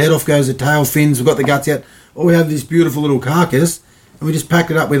comes the head, off goes the tail, fins, we've got the guts out. Or we have this beautiful little carcass, and we just packed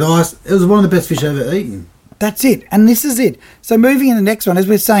it up with ice. It was one of the best fish I've ever eaten. That's it, and this is it. So moving in the next one, as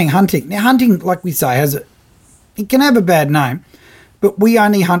we're saying, hunting. Now, hunting, like we say, it can have a bad name, but we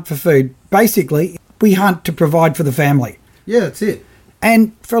only hunt for food. Basically, we hunt to provide for the family. Yeah, that's it.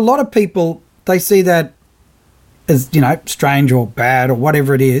 And for a lot of people, they see that as, strange or bad or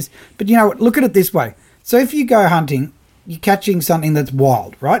whatever it is. But, look at it this way. So if you go hunting, you're catching something that's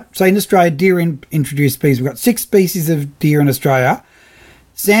wild, right? So in Australia, deer introduced species. We've got 6 species of deer in Australia.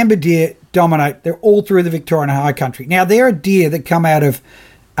 Sambar deer dominate. They're all through the Victorian High Country. Now, they're a deer that come out of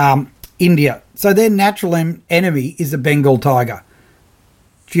India. So their natural enemy is the Bengal tiger.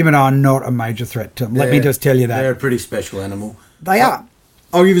 Jim and I are not a major threat to them. Let me just tell you that. They're a pretty special animal. They are.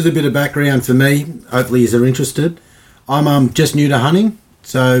 I'll give you a bit of background for me. Hopefully you're interested. I'm just new to hunting.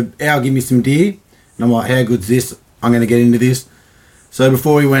 So Al give me some deer. And I'm like, how good's this? I'm going to get into this. So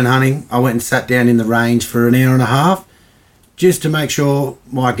before we went hunting, I went and sat down in the range for an hour and a half just to make sure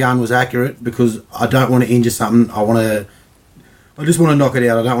my gun was accurate, because I don't want to injure something. I just want to knock it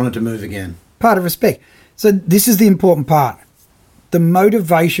out. I don't want it to move again. Part of respect. So this is the important part. The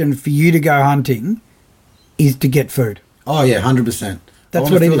motivation for you to go hunting is to get food. Oh, yeah, 100%. That's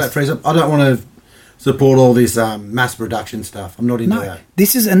I what it fill is. That freezer. I don't want to support all this mass production stuff. I'm not into that.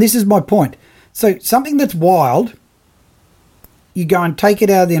 This is my point. So something that's wild, you go and take it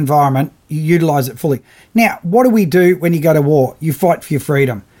out of the environment, you utilise it fully. Now, what do we do when you go to war? You fight for your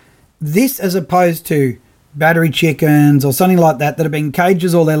freedom. This, as opposed to battery chickens or something like that have been in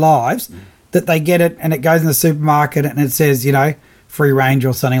cages all their lives, that they get it and it goes in the supermarket and it says, free range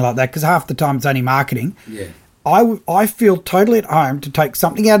or something like that, because half the time it's only marketing. Yeah. I feel totally at home to take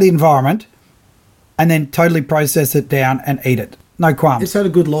something out of the environment and then totally process it down and eat it. No qualms. It's had a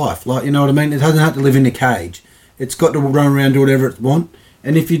good life. Like, you know what I mean? It hasn't had to live in a cage. It's got to run around, do whatever it wants.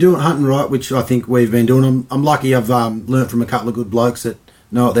 And if you do it hunting right, which I think we've been doing, I'm lucky I've learnt from a couple of good blokes that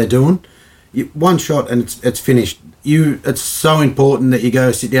know what they're doing. One shot and it's finished. It's so important that you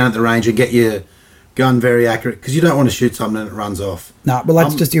go sit down at the range and get your gun very accurate, because you don't want to shoot something and it runs off. No, well,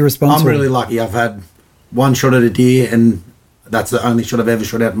 that's just irresponsible. I'm really lucky. I've had one shot at a deer, and that's the only shot I've ever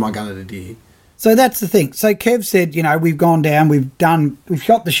shot out of my gun at a deer. So that's the thing. So Kev said, we've gone down, we've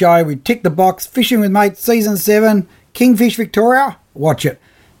shot the show, we've ticked the box, Fishing with Mates, Season 7, Kingfish Victoria, watch it.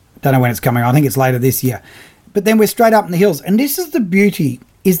 Don't know when it's coming, I think it's later this year. But then we're straight up in the hills, and this is the beauty,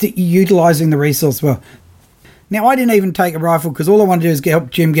 is that you're utilising the resource well. Now, I didn't even take a rifle because all I wanted to do is help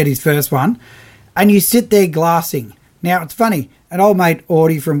Jim get his first one, and you sit there glassing. Now, it's funny, an old mate,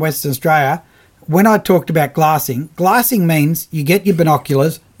 Audie from Western Australia, when I talked about glassing means you get your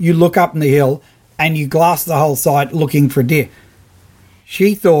binoculars, you look up in the hill, and you glass the whole site looking for deer.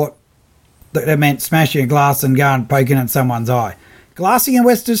 She thought that it meant smashing a glass and going poking at someone's eye. Glassing in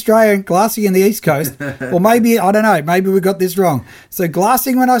Western Australia and glassing in the East Coast, or maybe, I don't know, maybe we got this wrong. So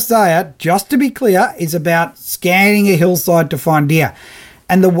glassing, when I say it, just to be clear, is about scanning a hillside to find deer.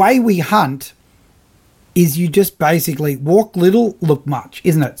 And the way we hunt is you just basically walk little, look much,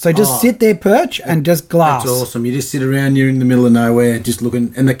 isn't it? So just sit there, perch, and just glass. That's awesome. You just sit around, you're in the middle of nowhere, just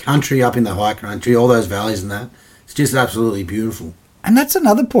looking, and the country up in the high country, all those valleys and that, it's just absolutely beautiful. And that's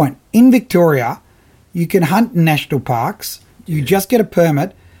another point. In Victoria, you can hunt in national parks. You just get a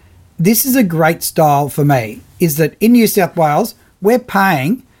permit. This is a great style for me, is that in New South Wales, we're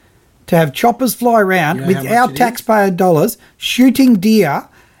paying to have choppers fly around with our taxpayer dollars, shooting deer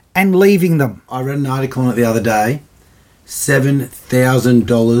and leaving them. I read an article on it the other day.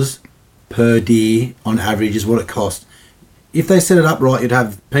 $7,000 per deer on average is what it costs. If they set it up right, you'd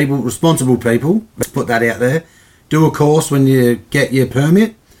have people, responsible people, let's put that out there, do a course when you get your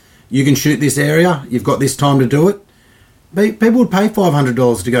permit. You can shoot this area. You've got this time to do it. People would pay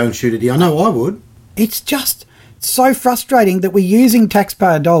 $500 to go and shoot a deer. I know I would. It's just so frustrating that we're using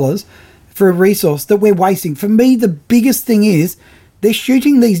taxpayer dollars for a resource that we're wasting. For me, the biggest thing is they're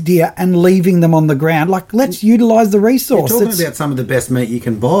shooting these deer and leaving them on the ground. Like, let's utilise the resource. You're talking about some of the best meat you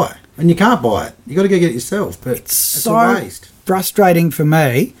can buy, and you can't buy it. You got to go get it yourself. But it's so a waste. Frustrating for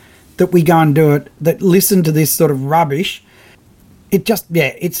me that we go and do it, that listen to this sort of rubbish. It just,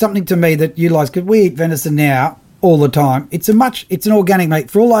 it's something to me that utilise, because we eat venison now all the time. It's an organic meat.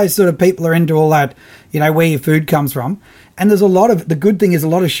 For all those sort of people are into all that, where your food comes from. And there's the good thing is a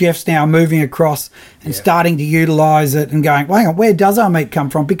lot of chefs now are moving across and starting to utilise it and going, well, hang on, where does our meat come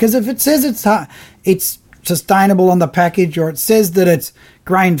from? Because if it says it's sustainable on the package, or it says that it's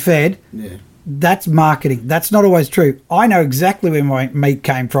grain-fed, that's marketing. That's not always true. I know exactly where my meat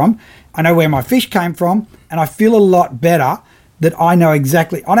came from. I know where my fish came from, and I feel a lot better that I know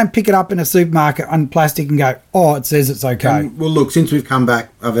exactly. I don't pick it up in a supermarket on plastic and go, oh, it says it's okay. Well, look, since we've come back,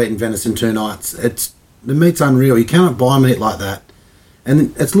 I've eaten venison 2 nights. The meat's unreal. You cannot buy meat like that.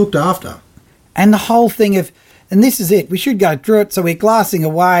 And it's looked after. And the whole thing and this is it, we should go through it. So we're glassing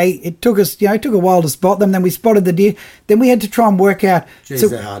away. It took us, it took a while to spot them. Then we spotted the deer. Then we had to try and work out. Jeez,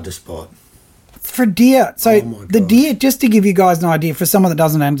 they're hard to spot. For deer. So the deer, just to give you guys an idea, for someone that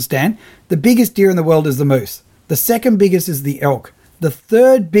doesn't understand, the biggest deer in the world is the moose. The second biggest is the elk. The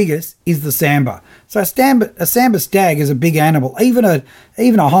third biggest is the sambar. So a sambar stag is a big animal. Even a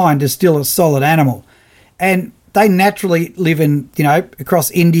hind is still a solid animal. And they naturally live in, across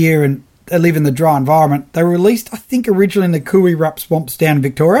India, and they live in the dry environment. They were released, I think, originally in the Kooyarrup swamps down in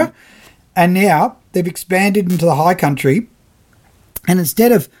Victoria. And now they've expanded into the high country. And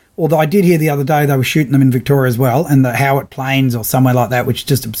instead of, although I did hear the other day they were shooting them in Victoria as well, and the Howard Plains or somewhere like that, which is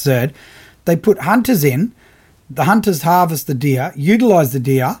just absurd. They put hunters in. The hunters harvest the deer, utilise the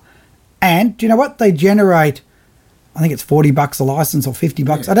deer, and do you know what? They generate, I think it's $40 a licence or $50.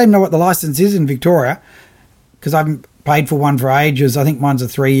 Yeah. I don't even know what the licence is in Victoria, because I haven't paid for one for ages. I think mine's a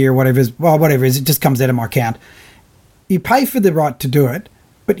 3-year, whatever it is. Well, whatever it is, it just comes out of my account. You pay for the right to do it,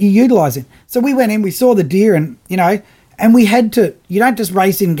 but you utilise it. So we went in, we saw the deer, and and we had to. You don't just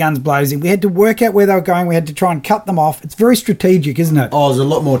race in guns blazing. We had to work out where they were going. We had to try and cut them off. It's very strategic, isn't it? Oh, there's a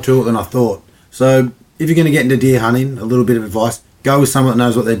lot more to it than I thought. So if you're going to get into deer hunting, a little bit of advice: go with someone that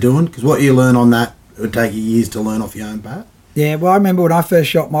knows what they're doing, because what you learn on that, it would take you years to learn off your own bat. Yeah, well, I remember when I first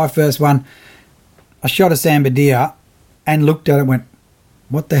shot my first one, I shot a sambar deer and looked at it and went,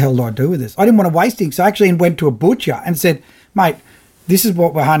 what the hell do I do with this? I didn't want to waste it, so I actually went to a butcher and said, mate, this is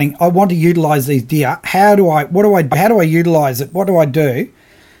what we're hunting. I want to utilise these deer. How do I utilise it? What do I do?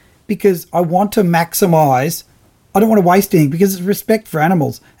 Because I want to maximise. I don't want to waste anything because it's respect for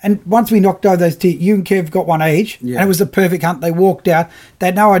animals. And once we knocked over those deer, you and Kev got one each, and it was a perfect hunt. They walked out. They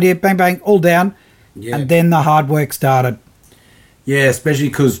had no idea. Bang, bang, all down. Yeah. And then the hard work started. Yeah, especially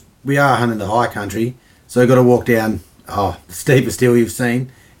because we are hunting the high country, so you've got to walk down the steepest hill you've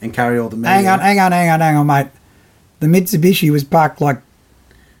seen and carry all the meat. Hang on, mate. The Mitsubishi was parked like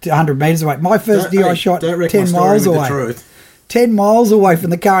 100 metres away. My first deer I shot 10 miles away. 10 miles away from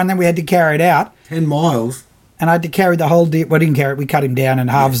the car, and then we had to carry it out. 10 miles? And I had to carry the whole deer. Well, I didn't carry it. We cut him down and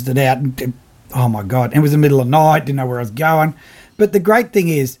harvested it out. And, oh, my God. And it was the middle of the night. Didn't know where I was going. But the great thing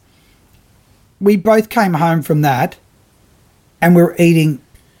is, we both came home from that, and we were eating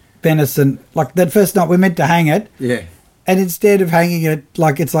venison. Like that first night, we meant to hang it. Yeah. And instead of hanging it,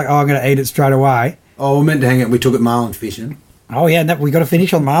 I'm going to eat it straight away. Oh, we meant to hang it. We took it marlin fishing. Oh, yeah. And we got to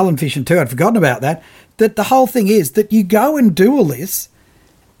finish on marlin fishing too. I'd forgotten about that. That the whole thing is that you go and do all this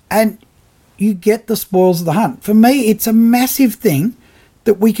and you get the spoils of the hunt. For me, it's a massive thing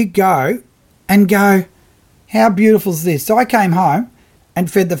that we could go, how beautiful is this? So I came home and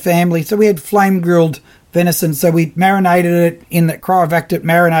fed the family. So we had flame grilled venison. So we marinated it in the cryovac it,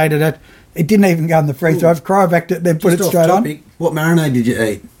 marinated it. It didn't even go in the freezer. I've cryovac it, then put it straight on. What marinade did you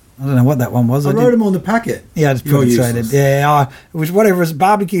eat? I don't know what that one was. I wrote them on the packet. Yeah, I just put it straight in. Yeah, it was whatever. It was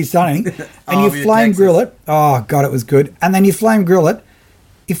barbecue something. And you flame grill it. Oh, God, it was good. And then you flame grill it.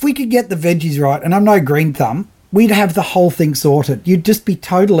 If we could get the veggies right, and I'm no green thumb, we'd have the whole thing sorted. You'd just be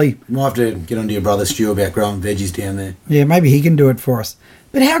totally... You might have to get onto your brother Stu about growing veggies down there. Yeah, maybe he can do it for us.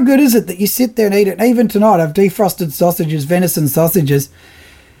 But how good is it that you sit there and eat it? And even tonight, I've defrosted sausages, venison sausages.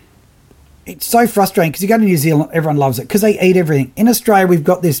 It's so frustrating because you go to New Zealand, everyone loves it because they eat everything. In Australia, we've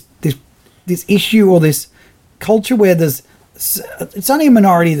got this issue or this culture where it's only a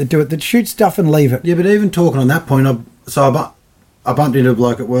minority that do it, that shoot stuff and leave it. Yeah, but even talking on that point, I bumped into a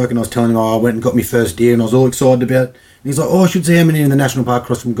bloke at work and I was telling him, I went and got my first deer and I was all excited about it. And he's like, I should see how many in the national park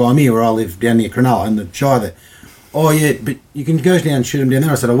across from Gymea where I live down near Cronulla in the Shire there. Oh, yeah, but you can go down and shoot them down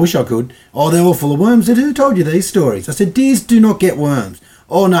there. I said, I wish I could. Oh, they're all full of worms. I said, who told you these stories? I said, deers do not get worms.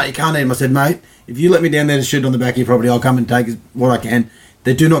 Oh, no, you can't eat them. I said, mate, if you let me down there to shoot on the back of your property, I'll come and take what I can.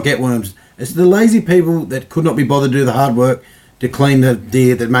 They do not get worms. It's the lazy people that could not be bothered to do the hard work to clean the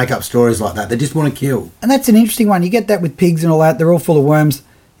deer that make up stories like that. They just want to kill. And that's an interesting one. You get that with pigs and all that. They're all full of worms.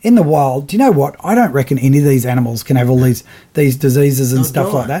 In the wild, do you know what? I don't reckon any of these animals can have all these diseases and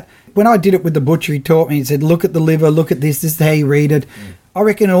stuff like that. When I did it with the butcher, he taught me, he said, look at the liver, look at this is how you read it. I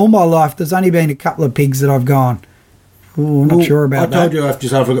reckon in all my life, there's only been a couple of pigs that I've gone, I'm not sure about that. I told you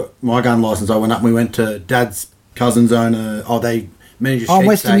after I got my gun licence, I went up and we went to Dad's cousin's owner. They manage a sheep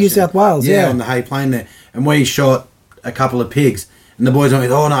Western station. New South Wales, yeah. On the Hay Plain there. And we shot a couple of pigs. And the boys went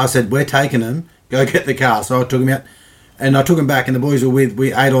with, oh no, I said, we're taking them, go get the car. So I took them out. And I took them back, and the boys were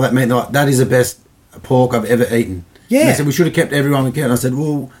we ate all that meat. And they're like, that is the best pork I've ever eaten. Yeah. And they said, we should have kept everyone we can. And I said,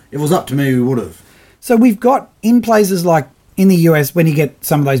 well, if it was up to me, we would have. So we've got, in places like in the US, when you get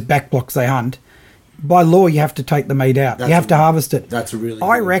some of those back blocks they hunt, by law, you have to take the meat out. You have to harvest it. That's a really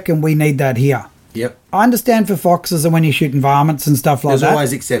I reckon we need that here. Yep. I understand for foxes and when you're shooting varmints and stuff like that. There's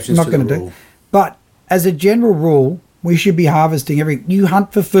always exceptions to the rule. But as a general rule, we should be harvesting everything. You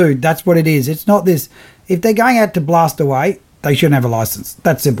hunt for food. That's what it is. It's not this... If they're going out to blast away, they shouldn't have a license.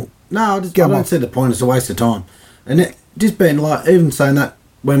 That's simple. No, I don't see the point. It's a waste of time. And it just been like, even saying that,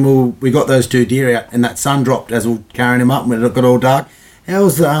 when we got those two deer out and that sun dropped as we were carrying them up and it got all dark, how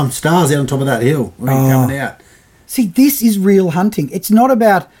was the stars out on top of that hill when we were coming out? See, this is real hunting. It's not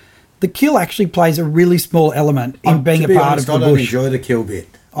about... The kill actually plays a really small element in being a part of the bush. I don't enjoy the kill bit.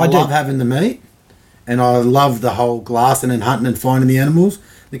 I love having the meat, and I love the whole glassing and hunting and finding the animals.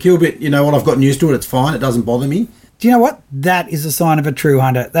 The kill bit, you know what, I've gotten used to it. It's fine. It doesn't bother me. Do you know what? That is a sign of a true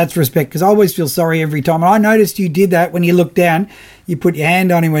hunter. That's respect, because I always feel sorry every time. And I noticed you did that when you looked down, you put your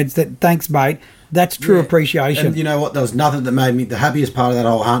hand on him and said, thanks, mate. That's true appreciation. And you know what? There was nothing that made me... The happiest part of that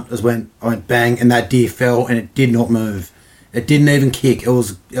whole hunt was when I went bang and that deer fell and it did not move. It didn't even kick. It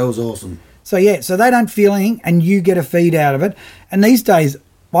was awesome. So, yeah, so they don't feel anything and you get a feed out of it. And these days,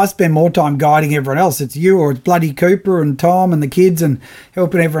 I spend more time guiding everyone else. It's you or it's bloody Cooper and Tom and the kids and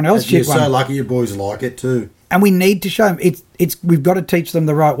helping everyone else. You're so lucky your boys like it too. And we need to show them. We've got to teach them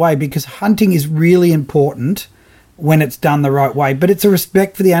the right way, because hunting is really important when it's done the right way. But it's a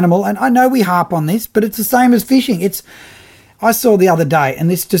respect for the animal. And I know we harp on this, but it's the same as fishing. I saw the other day, and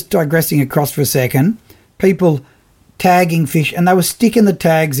this just digressing across for a second, people tagging fish, and they were sticking the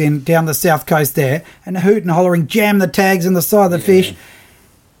tags in down the south coast there and hooting and hollering, jam the tags in the side of the fish.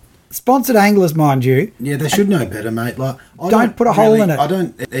 Sponsored anglers, mind you. Yeah, they should know better, mate. Like, don't put a hole in it. I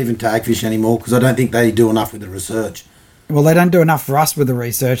don't even tag fish anymore because I don't think they do enough with the research. Well, they don't do enough for us with the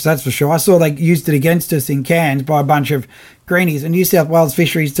research, that's for sure. I saw they used it against us in Cairns by a bunch of greenies, and New South Wales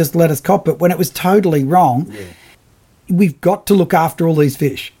Fisheries just let us cop it when it was totally wrong. Yeah. We've got to look after all these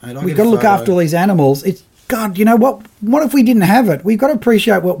fish. Mate, We've got to look after all these animals. It's, God, you know what? What if we didn't have it? We've got to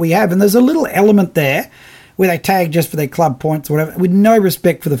appreciate what we have. And there's a little element there where they tag just for their club points or whatever, with no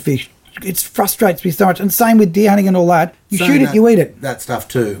respect for the fish. It frustrates me so much. And same with deer hunting and all that. You shoot it, you eat it. That stuff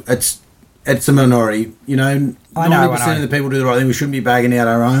too. It's a minority. You know, 90% of the people do the right thing. We shouldn't be bagging out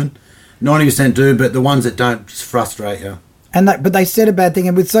our own. 90% do, but the ones that don't just frustrate you. But they said a bad thing.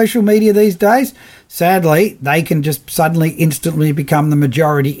 And with social media these days, sadly, they can just suddenly, instantly become the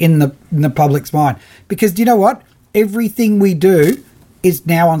majority in the public's mind. Because do you know what? Everything we do is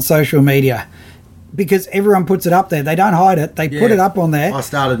now on social media. Because everyone puts it up there. They don't hide it. They put it up on there. I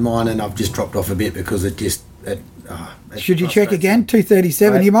started mine and I've just dropped off a bit because it just... Should you check again?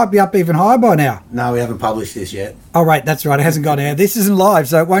 237. Right. You might be up even higher by now. No, we haven't published this yet. Oh, right. That's right. It hasn't gone out. This isn't live,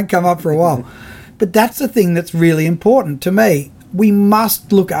 so it won't come up for a while. But that's the thing that's really important to me. We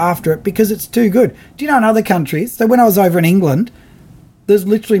must look after it because it's too good. Do you know in other countries, so when I was over in England, there's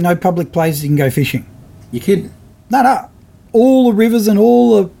literally no public places you can go fishing. You kidding? No. All the rivers and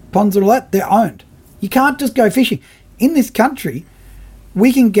all the ponds and all that, they're owned. You can't just go fishing. In this country,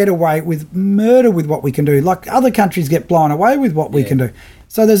 we can get away with murder with what we can do. Like other countries get blown away with what we can do.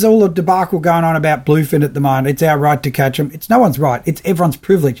 So there's all a debacle going on about bluefin at the moment. It's our right to catch them. It's no one's right. It's everyone's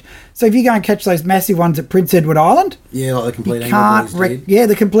privilege. So if you go and catch those massive ones at Prince Edward Island... Yeah, like the complete angle. Yeah,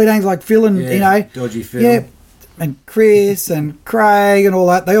 the complete angles like Phil and, Dodgy Phil. Yeah, and Chris and Craig and all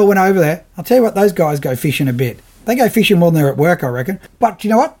that. They all went over there. I'll tell you what, those guys go fishing a bit. They go fishing more than they're at work, I reckon. But you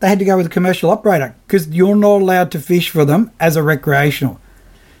know what? They had to go with a commercial operator because you're not allowed to fish for them as a recreational.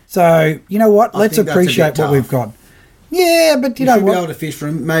 So, you know what? Let's appreciate what we've got. Yeah, but you know what? We should be able to fish for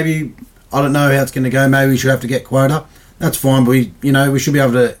them. Maybe, I don't know how it's going to go. Maybe we should have to get quota. That's fine, but we should be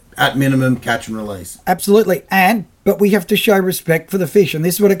able to, at minimum, catch and release. Absolutely. But we have to show respect for the fish, and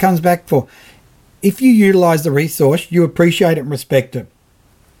this is what it comes back for. If you utilise the resource, you appreciate it and respect it.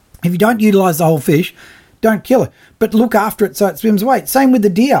 If you don't utilise the whole fish, don't kill it, but look after it so it swims away. Same with the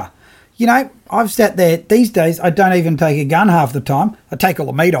deer. You know, I've sat there. These days, I don't even take a gun half the time. I take all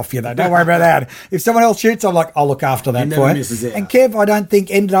the meat off you, though. Don't worry about that. If someone else shoots, I'm like, I'll look after that for you. And Kev, I don't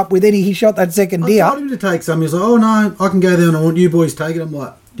think, ended up with any. He shot that second deer. I told him to take some. He's like, oh, no, I can go there and I want you boys to take it. I'm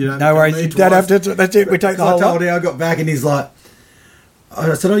like, no worries. You don't have to. That's it. We take the whole lot. I told him, I got back and he's like,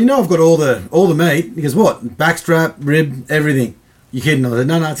 I said, oh, I've got all the meat. He goes, what? Backstrap, rib, everything. You kidding? I said,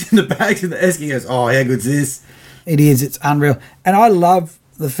 no, it's in the bags in the Esky. He goes, oh, how good's this? It is. It's unreal. And I love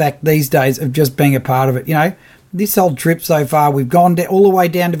the fact these days of just being a part of it. You know, this whole trip so far, we've gone all the way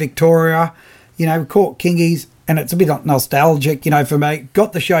down to Victoria. You know, we caught kingies, and it's a bit nostalgic, for me.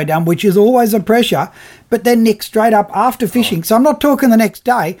 Got the show done, which is always a pressure. But then Nick straight up after fishing. So I'm not talking the next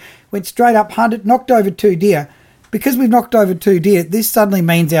day. Went straight up, hunted, knocked over 2 deer. Because we've knocked over 2 deer, this suddenly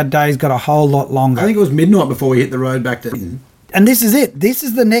means our day's got a whole lot longer. I think it was midnight before we hit the road back to... And this is it. This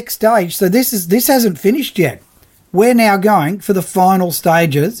is the next stage. So this hasn't finished yet. We're now going for the final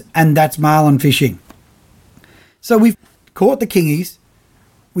stages, and that's marlin fishing. So we've caught the kingies,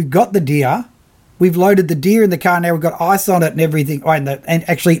 we've got the deer, we've loaded the deer in the car, now we've got ice on it and everything. Oh, and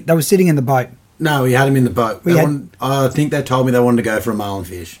actually, they were sitting in the boat. No, we had them in the boat. I think they told me they wanted to go for a marlin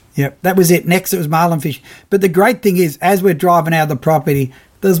fish. Yep, that was it. Next, it was marlin fish. But the great thing is, as we're driving out of the property,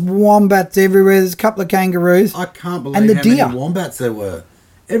 there's wombats everywhere. There's a couple of kangaroos. I can't believe how many wombats there were.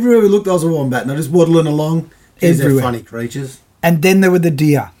 Everywhere we looked, there was a wombat, and they're just waddling along. They're funny creatures. And then there were the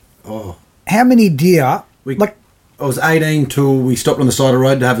deer. Oh. How many deer? I was 18 till we stopped on the side of the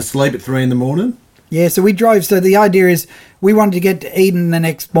road to have a sleep at 3 a.m. Yeah, so we drove. So the idea is we wanted to get to Eden the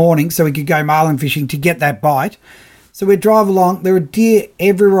next morning so we could go marlin fishing to get that bite. So we drive along. There were deer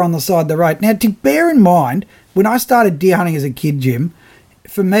everywhere on the side of the road. Now, to bear in mind, when I started deer hunting as a kid, Jim,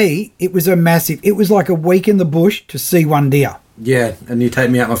 for me, it was it was like a week in the bush to see one deer. Yeah, and you take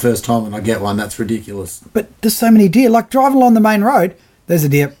me out my first time and I get one. That's ridiculous. But there's so many deer. Like driving along the main road, there's a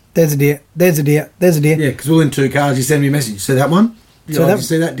deer, there's a deer, there's a deer, there's a deer. Yeah, because we're in 2 cars. You send me a message. You see that one? Did you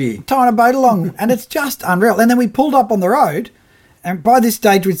see that deer? Tying a boat along, and it's just unreal. And then we pulled up on the road, and by this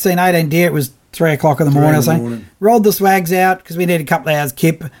stage we'd seen 18 deer. It was 3 o'clock in the morning or something. Rolled the swags out because we needed a couple of hours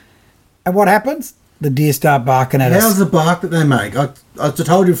kip. And what happens? The deer start barking at us. How's the bark that they make? I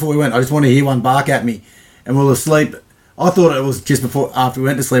told you before we went, I just want to hear one bark at me. And we were asleep. I thought it was just after we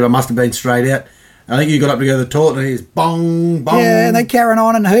went to sleep. I must have been straight out. I think you got up to go to the toilet and he's bong, bong. Yeah, and they're carrying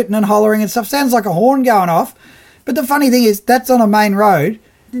on and hooting and hollering and stuff. Sounds like a horn going off. But the funny thing is, that's on a main road.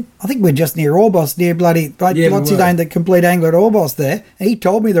 I think we're just near Orbost, near bloody, what's his name, the complete angler at Orbost there. And he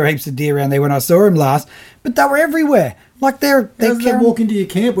told me there were heaps of deer around there when I saw him last. But they were everywhere. Like they're they walk into your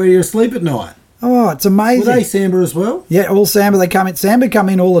camp where you're asleep at night? Oh, it's amazing. Were they Samba as well? Yeah, all Samba. They come in. Samba come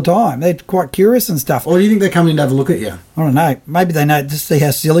in all the time. They're quite curious and stuff. Or do you think they come in to have a look at you? I don't know. Maybe they know, just see how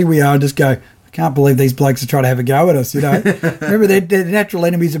silly we are and just go, I can't believe these blokes are trying to have a go at us, you know. Remember, they're natural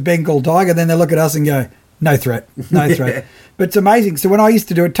enemies of Bengal tiger. Then they look at us and go, no threat, no threat. Yeah. But it's amazing. So when I used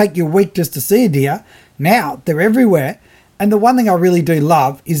to do it, take you a week just to see a deer. Now they're everywhere. And the one thing I really do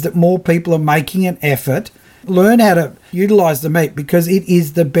love is that more people are making an effort, learn how to utilise the meat because it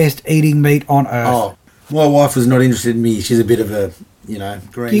is the best eating meat on earth. Oh, my wife was not interested in me. She's a bit of a,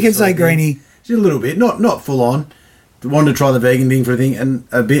 greenie. You can say greenie. She's a little bit, not full on. Wanted to try the vegan thing for a thing and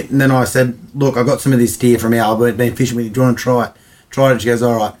a bit. And then I said, look, I got some of this deer from Albert, been fishing with you. Do you want to try it? Tried it. She goes,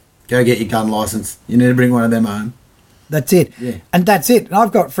 all right, go get your gun licence. You need to bring one of them home. That's it. Yeah. And that's it. And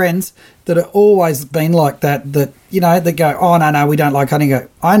I've got friends that have always been like that, that go, oh, no, we don't like hunting. I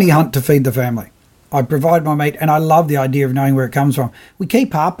only hunt to feed the family. I provide my meat, and I love the idea of knowing where it comes from. We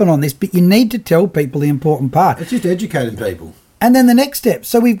keep harping on this, but you need to tell people the important part. It's just educating people. And then the next step.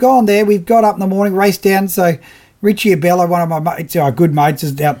 So we've gone there. We've got up in the morning, raced down. So Richie Abella, one of my mates, our good mates,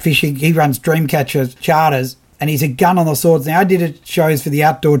 is out fishing. He runs Dreamcatcher charters, and he's a gun on the swords. Now, I did shows for the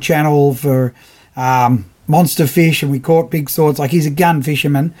Outdoor Channel for monster fish, and we caught big swords. Like, he's a gun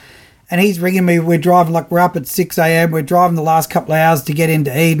fisherman. And he's ringing me. We're driving, we're up at 6 a.m. We're driving the last couple of hours to get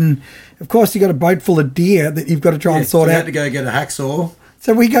into Eden. Of course, you've got a boat full of deer that you've got to try and sort out. You had to go get a hacksaw.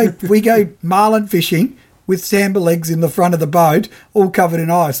 So we go marlin fishing with Samba legs in the front of the boat, all covered in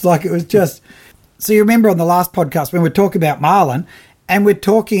ice. Like, it was just... So you remember on the last podcast when we're talking about marlin, and we're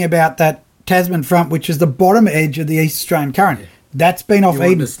talking about that Tasman front, which is the bottom edge of the East Australian current. Yeah. That's been off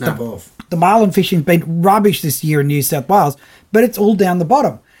Eden. The marlin fishing's been rubbish this year in New South Wales, but it's all down the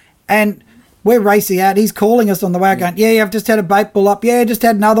bottom. And we're racing out. He's calling us on the way going, yeah, I've just had a bait bull up. Yeah, just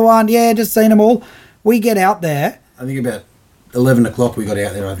had another one. Yeah, just seen them all. We get out there. I think about 11 o'clock we got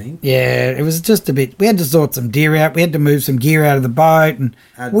out there, I think. Yeah, it was just a bit. We had to sort some deer out. We had to move some gear out of the boat. And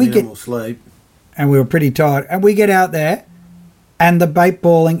had minimal sleep. And we were pretty tired. And we get out there, and the bait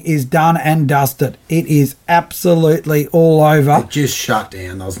balling is done and dusted. It is absolutely all over. It just shut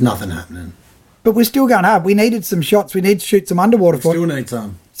down. There was nothing happening. But we're still going hard. We needed some shots. We need to shoot some underwater for it. Still need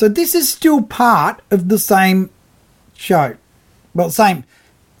some. So this is still part of the same show. Well, same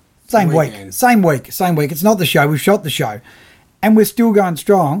week. Same week. It's not the show. We've shot the show. And we're still going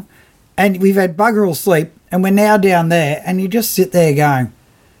strong. And we've had bugger all sleep. And we're now down there. And you just sit there going,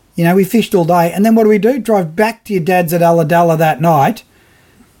 we fished all day. And then what do? Drive back to your dad's at Ulladulla that night.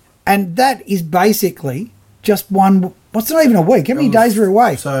 And that is basically just one... What's not even a week? How many days were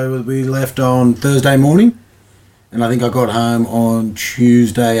away? So we left on Thursday morning. And I think I got home on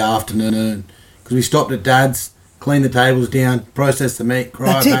Tuesday afternoon because we stopped at Dad's, cleaned the tables down, processed the meat,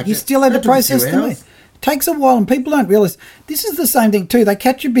 That's it. You still had to process the meat. It takes a while, and people don't realise this is the same thing too. They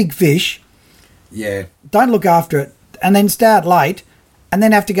catch a big fish, don't look after it, and then start late, and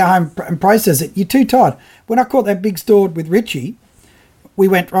then have to go home and process it. You're too tired. When I caught that big stored with Richie, we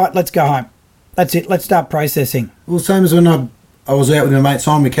went, right, let's go home. That's it. Let's start processing. Well, same as when I was out with my mate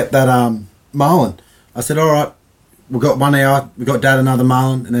Simon, we kept that marlin. I said, all right. We got 1 hour, we got Dad another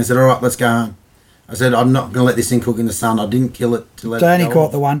marlin, and they said, all right, let's go home. I said, I'm not going to let this thing cook in the sun. I didn't kill it to let it go. Only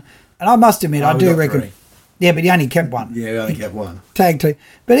caught the one. And I must admit, I do reckon... 3. Yeah, but he only kept one. Yeah, we only kept one. Tag 2.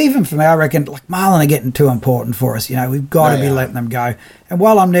 But even for me, I reckon, marlin are getting too important for us. We've got to be letting them go. And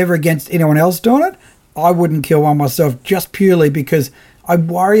while I'm never against anyone else doing it, I wouldn't kill one myself just purely because I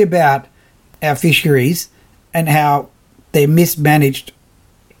worry about our fisheries and how they're mismanaged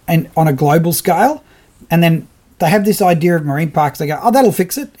and on a global scale. And then... They have this idea of marine parks. They go, oh, that'll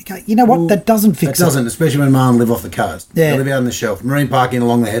fix it. You go, you know what? Well, that doesn't fix it. It doesn't, especially when marlin live off the coast. Yeah. They live out on the shelf. Marine parking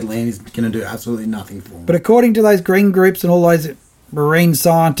along the headland is going to do absolutely nothing for them. But according to those green groups and all those marine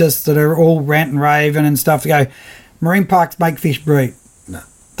scientists that are all rant and raving and stuff, they go, marine parks make fish breed. No.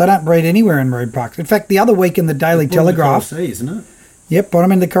 They don't breed anywhere in marine parks. In fact, the other week in the Daily Telegraph... The Coral Sea, isn't it? Yep,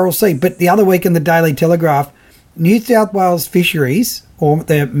 bottom in the Coral Sea. But the other week in the Daily Telegraph, New South Wales Fisheries, or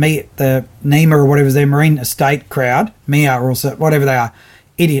the NEMA or whatever, their Marine Estate crowd, MIA or whatever they are,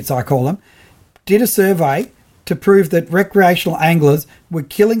 idiots I call them, did a survey to prove that recreational anglers were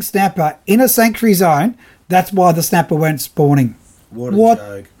killing snapper in a sanctuary zone. That's why the snapper weren't spawning. What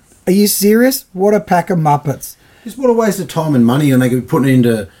a joke. Are you serious? What a pack of muppets. Just what a waste of time and money, and they could be putting it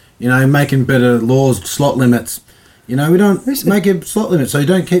into, making better laws, slot limits. We don't make a slot limit, so you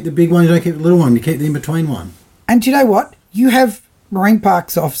don't keep the big one, you don't keep the little one, you keep the in-between one. And do you know what? You have Marine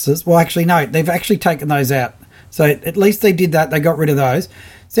Parks officers. Well, actually, no, they've actually taken those out. So at least they did that. They got rid of those.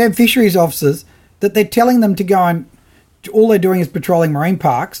 So they have fisheries officers that they're telling them to go and all they're doing is patrolling marine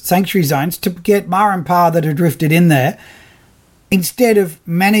parks, sanctuary zones, to get mar and par that are drifted in there. Instead of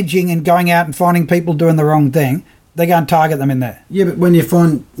managing and going out and finding people doing the wrong thing, they go and target them in there. Yeah, but when you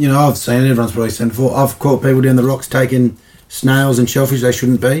find, I've seen it, everyone's probably seen it before, I've caught people down the rocks taking snails and shellfish they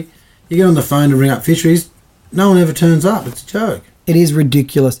shouldn't be. You get on the phone to ring up fisheries, no one ever turns up. It's a joke. It is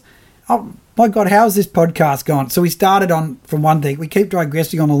ridiculous. Oh, my God, how's this podcast gone? So we started on from one thing. We keep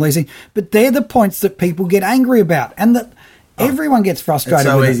digressing on all these things, but they're the points that people get angry about and that everyone gets frustrated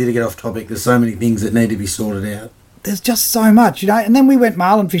with. It's so easy to get off topic. There's so many things that need to be sorted out. There's just so much, And then we went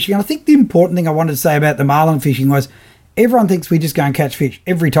marlin fishing. And I think the important thing I wanted to say about the marlin fishing was everyone thinks we just go and catch fish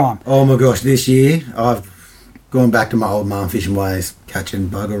every time. Oh, my gosh. This year, I've gone back to my old marlin fishing ways, catching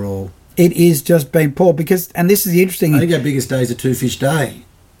bugger all. It is just been poor because, and this is the interesting... I think our biggest day is a 2-fish day.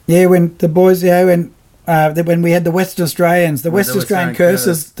 Yeah, when the boys, when we had the Western Australians, the Western Australian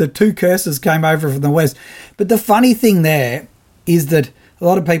curses, the two curses came over from the West. But the funny thing there is that a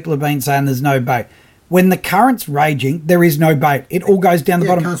lot of people have been saying there's no bait. When the current's raging, there is no bait. It all goes down the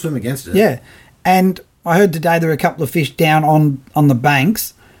bottom. You can't swim against it. Yeah. And I heard today there were a couple of fish down on the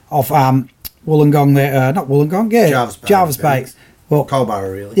banks of Wollongong there. Not Wollongong, yeah. Jarvis Bay. Well, Culburra,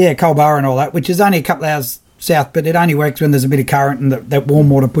 really. Yeah, Culburra and all that, which is only a couple of hours south, but it only works when there's a bit of current and that warm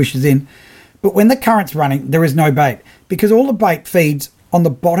water pushes in. But when the current's running, there is no bait because all the bait feeds on the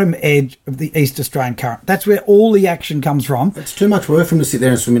bottom edge of the East Australian current. That's where all the action comes from. It's too much work for them to sit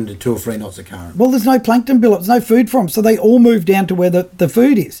there and swim into 2 or 3 knots of current. Well, there's no plankton build-up. There's no food for them, so they all move down to where the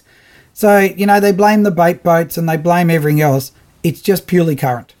food is. So, they blame the bait boats and they blame everything else. It's just purely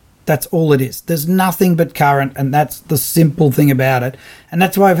current. That's all it is. There's nothing but current, and that's the simple thing about it. And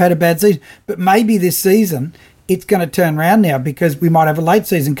that's why I've had a bad season. But maybe this season it's going to turn around now because we might have a late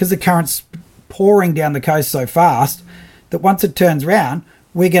season because the current's pouring down the coast so fast that once it turns around,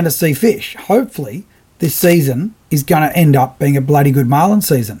 we're going to see fish. Hopefully, this season is going to end up being a bloody good marlin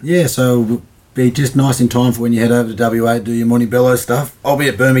season. Yeah, so it'll be just nice in time for when you head over to WA to do your Montebello stuff. I'll be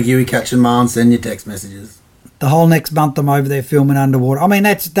at Bermagui catching marlin, send you text messages. The whole next month I'm over there filming underwater. I mean,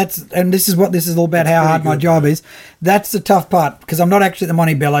 that's and this is what this is all about, how hard my job is. That's the tough part because I'm not actually at the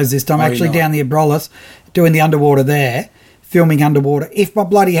Montebellos this time. I'm actually down the Abrolhos doing the underwater there, filming underwater. If my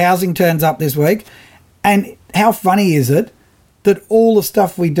bloody housing turns up this week, and how funny is it that all the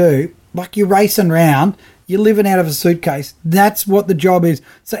stuff we do, like you're racing around, you're living out of a suitcase. That's what the job is.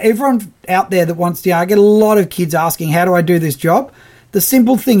 So everyone out there that wants to, I get a lot of kids asking, how do I do this job? The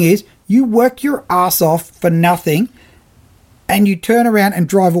simple thing is, you work your ass off for nothing and you turn around and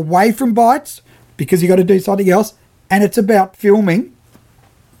drive away from bites because you got to do something else, and it's about filming.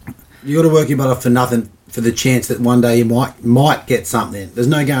 You got to work your butt off for nothing for the chance that one day you might get something. There's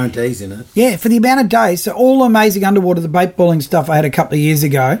no guarantees in it. Yeah, for the amount of days. So all the amazing underwater, the bait balling stuff I had a couple of years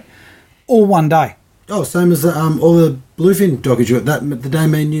ago, all one day. Oh, same as all the bluefin dockage. The day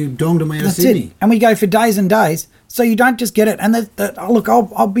me and you donged me out of Sydney. It. And we go for days and days. So you don't just get it. And look,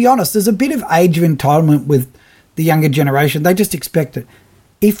 I'll be honest, there's a bit of age of entitlement with the younger generation. They just expect it.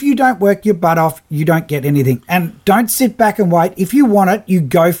 If you don't work your butt off, you don't get anything. And don't sit back and wait. If you want it, you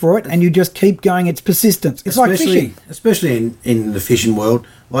go for it and you just keep going. It's persistence. It's like fishing. Especially in the fishing world.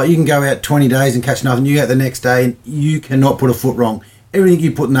 Like you can go out 20 days and catch nothing. You go out the next day and you cannot put a foot wrong. Everything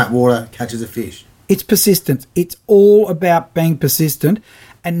you put in that water catches a fish. It's persistence. It's all about being persistent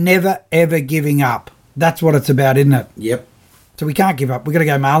and never, ever giving up. That's what it's about, isn't it? Yep. So we can't give up. We've got to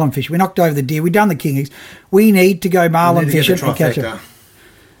go marlin fish. We knocked over the deer. We've done the kingies. We need to go marlin fishing and catch it.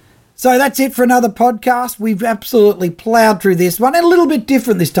 So that's it for another podcast. We've absolutely ploughed through this one. And a little bit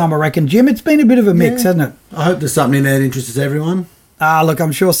different this time, I reckon, Jim. It's been a bit of a mix, hasn't it? I hope there's something in there that interests everyone. Look,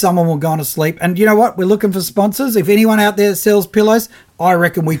 I'm sure someone will go on to sleep. And you know what? We're looking for sponsors. If anyone out there sells pillows, I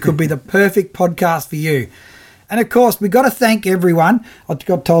reckon we could be the perfect podcast for you. And, of course, we've got to thank everyone. I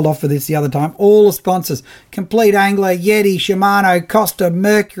got told off for this the other time. All the sponsors. Complete Angler, Yeti, Shimano, Costa,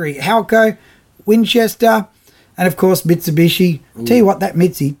 Mercury, Halco, Winchester, and, of course, Mitsubishi. Ooh. Tell you what, that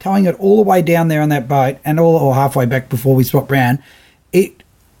Mitzi, towing it all the way down there on that boat and or halfway back before we swap round,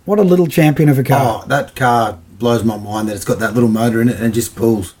 what a little champion of a car. Oh, that car blows my mind that it's got that little motor in it and it just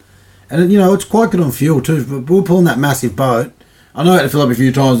pulls. And, it's quite good on fuel too. But we're pulling that massive boat. I know I had to fill up a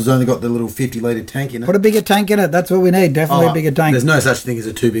few times. It's only got the little 50-litre tank in it. Put a bigger tank in it. That's what we need. Definitely a bigger tank. There's no such thing as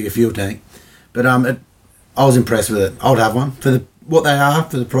a too big a fuel tank. But I was impressed with it. I would have one. For what they are,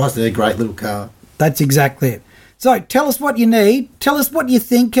 for the price, they're a great little car. That's exactly it. So tell us what you need. Tell us what you're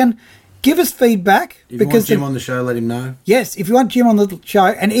thinking. Give us feedback. If you want Jim on the show, let him know. Yes, if you want Jim on the show,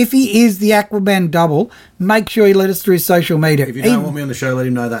 and if he is the Aquaman double, make sure you let us through his social media. If you don't want me on the show, let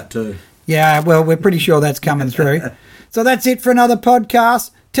him know that too. Yeah, well, we're pretty sure that's coming through. So that's it for another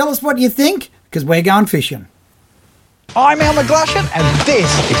podcast. Tell us what you think, because we're going fishing. I'm Al McGlashan, and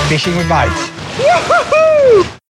this is Fishing with Mates. Woohoo!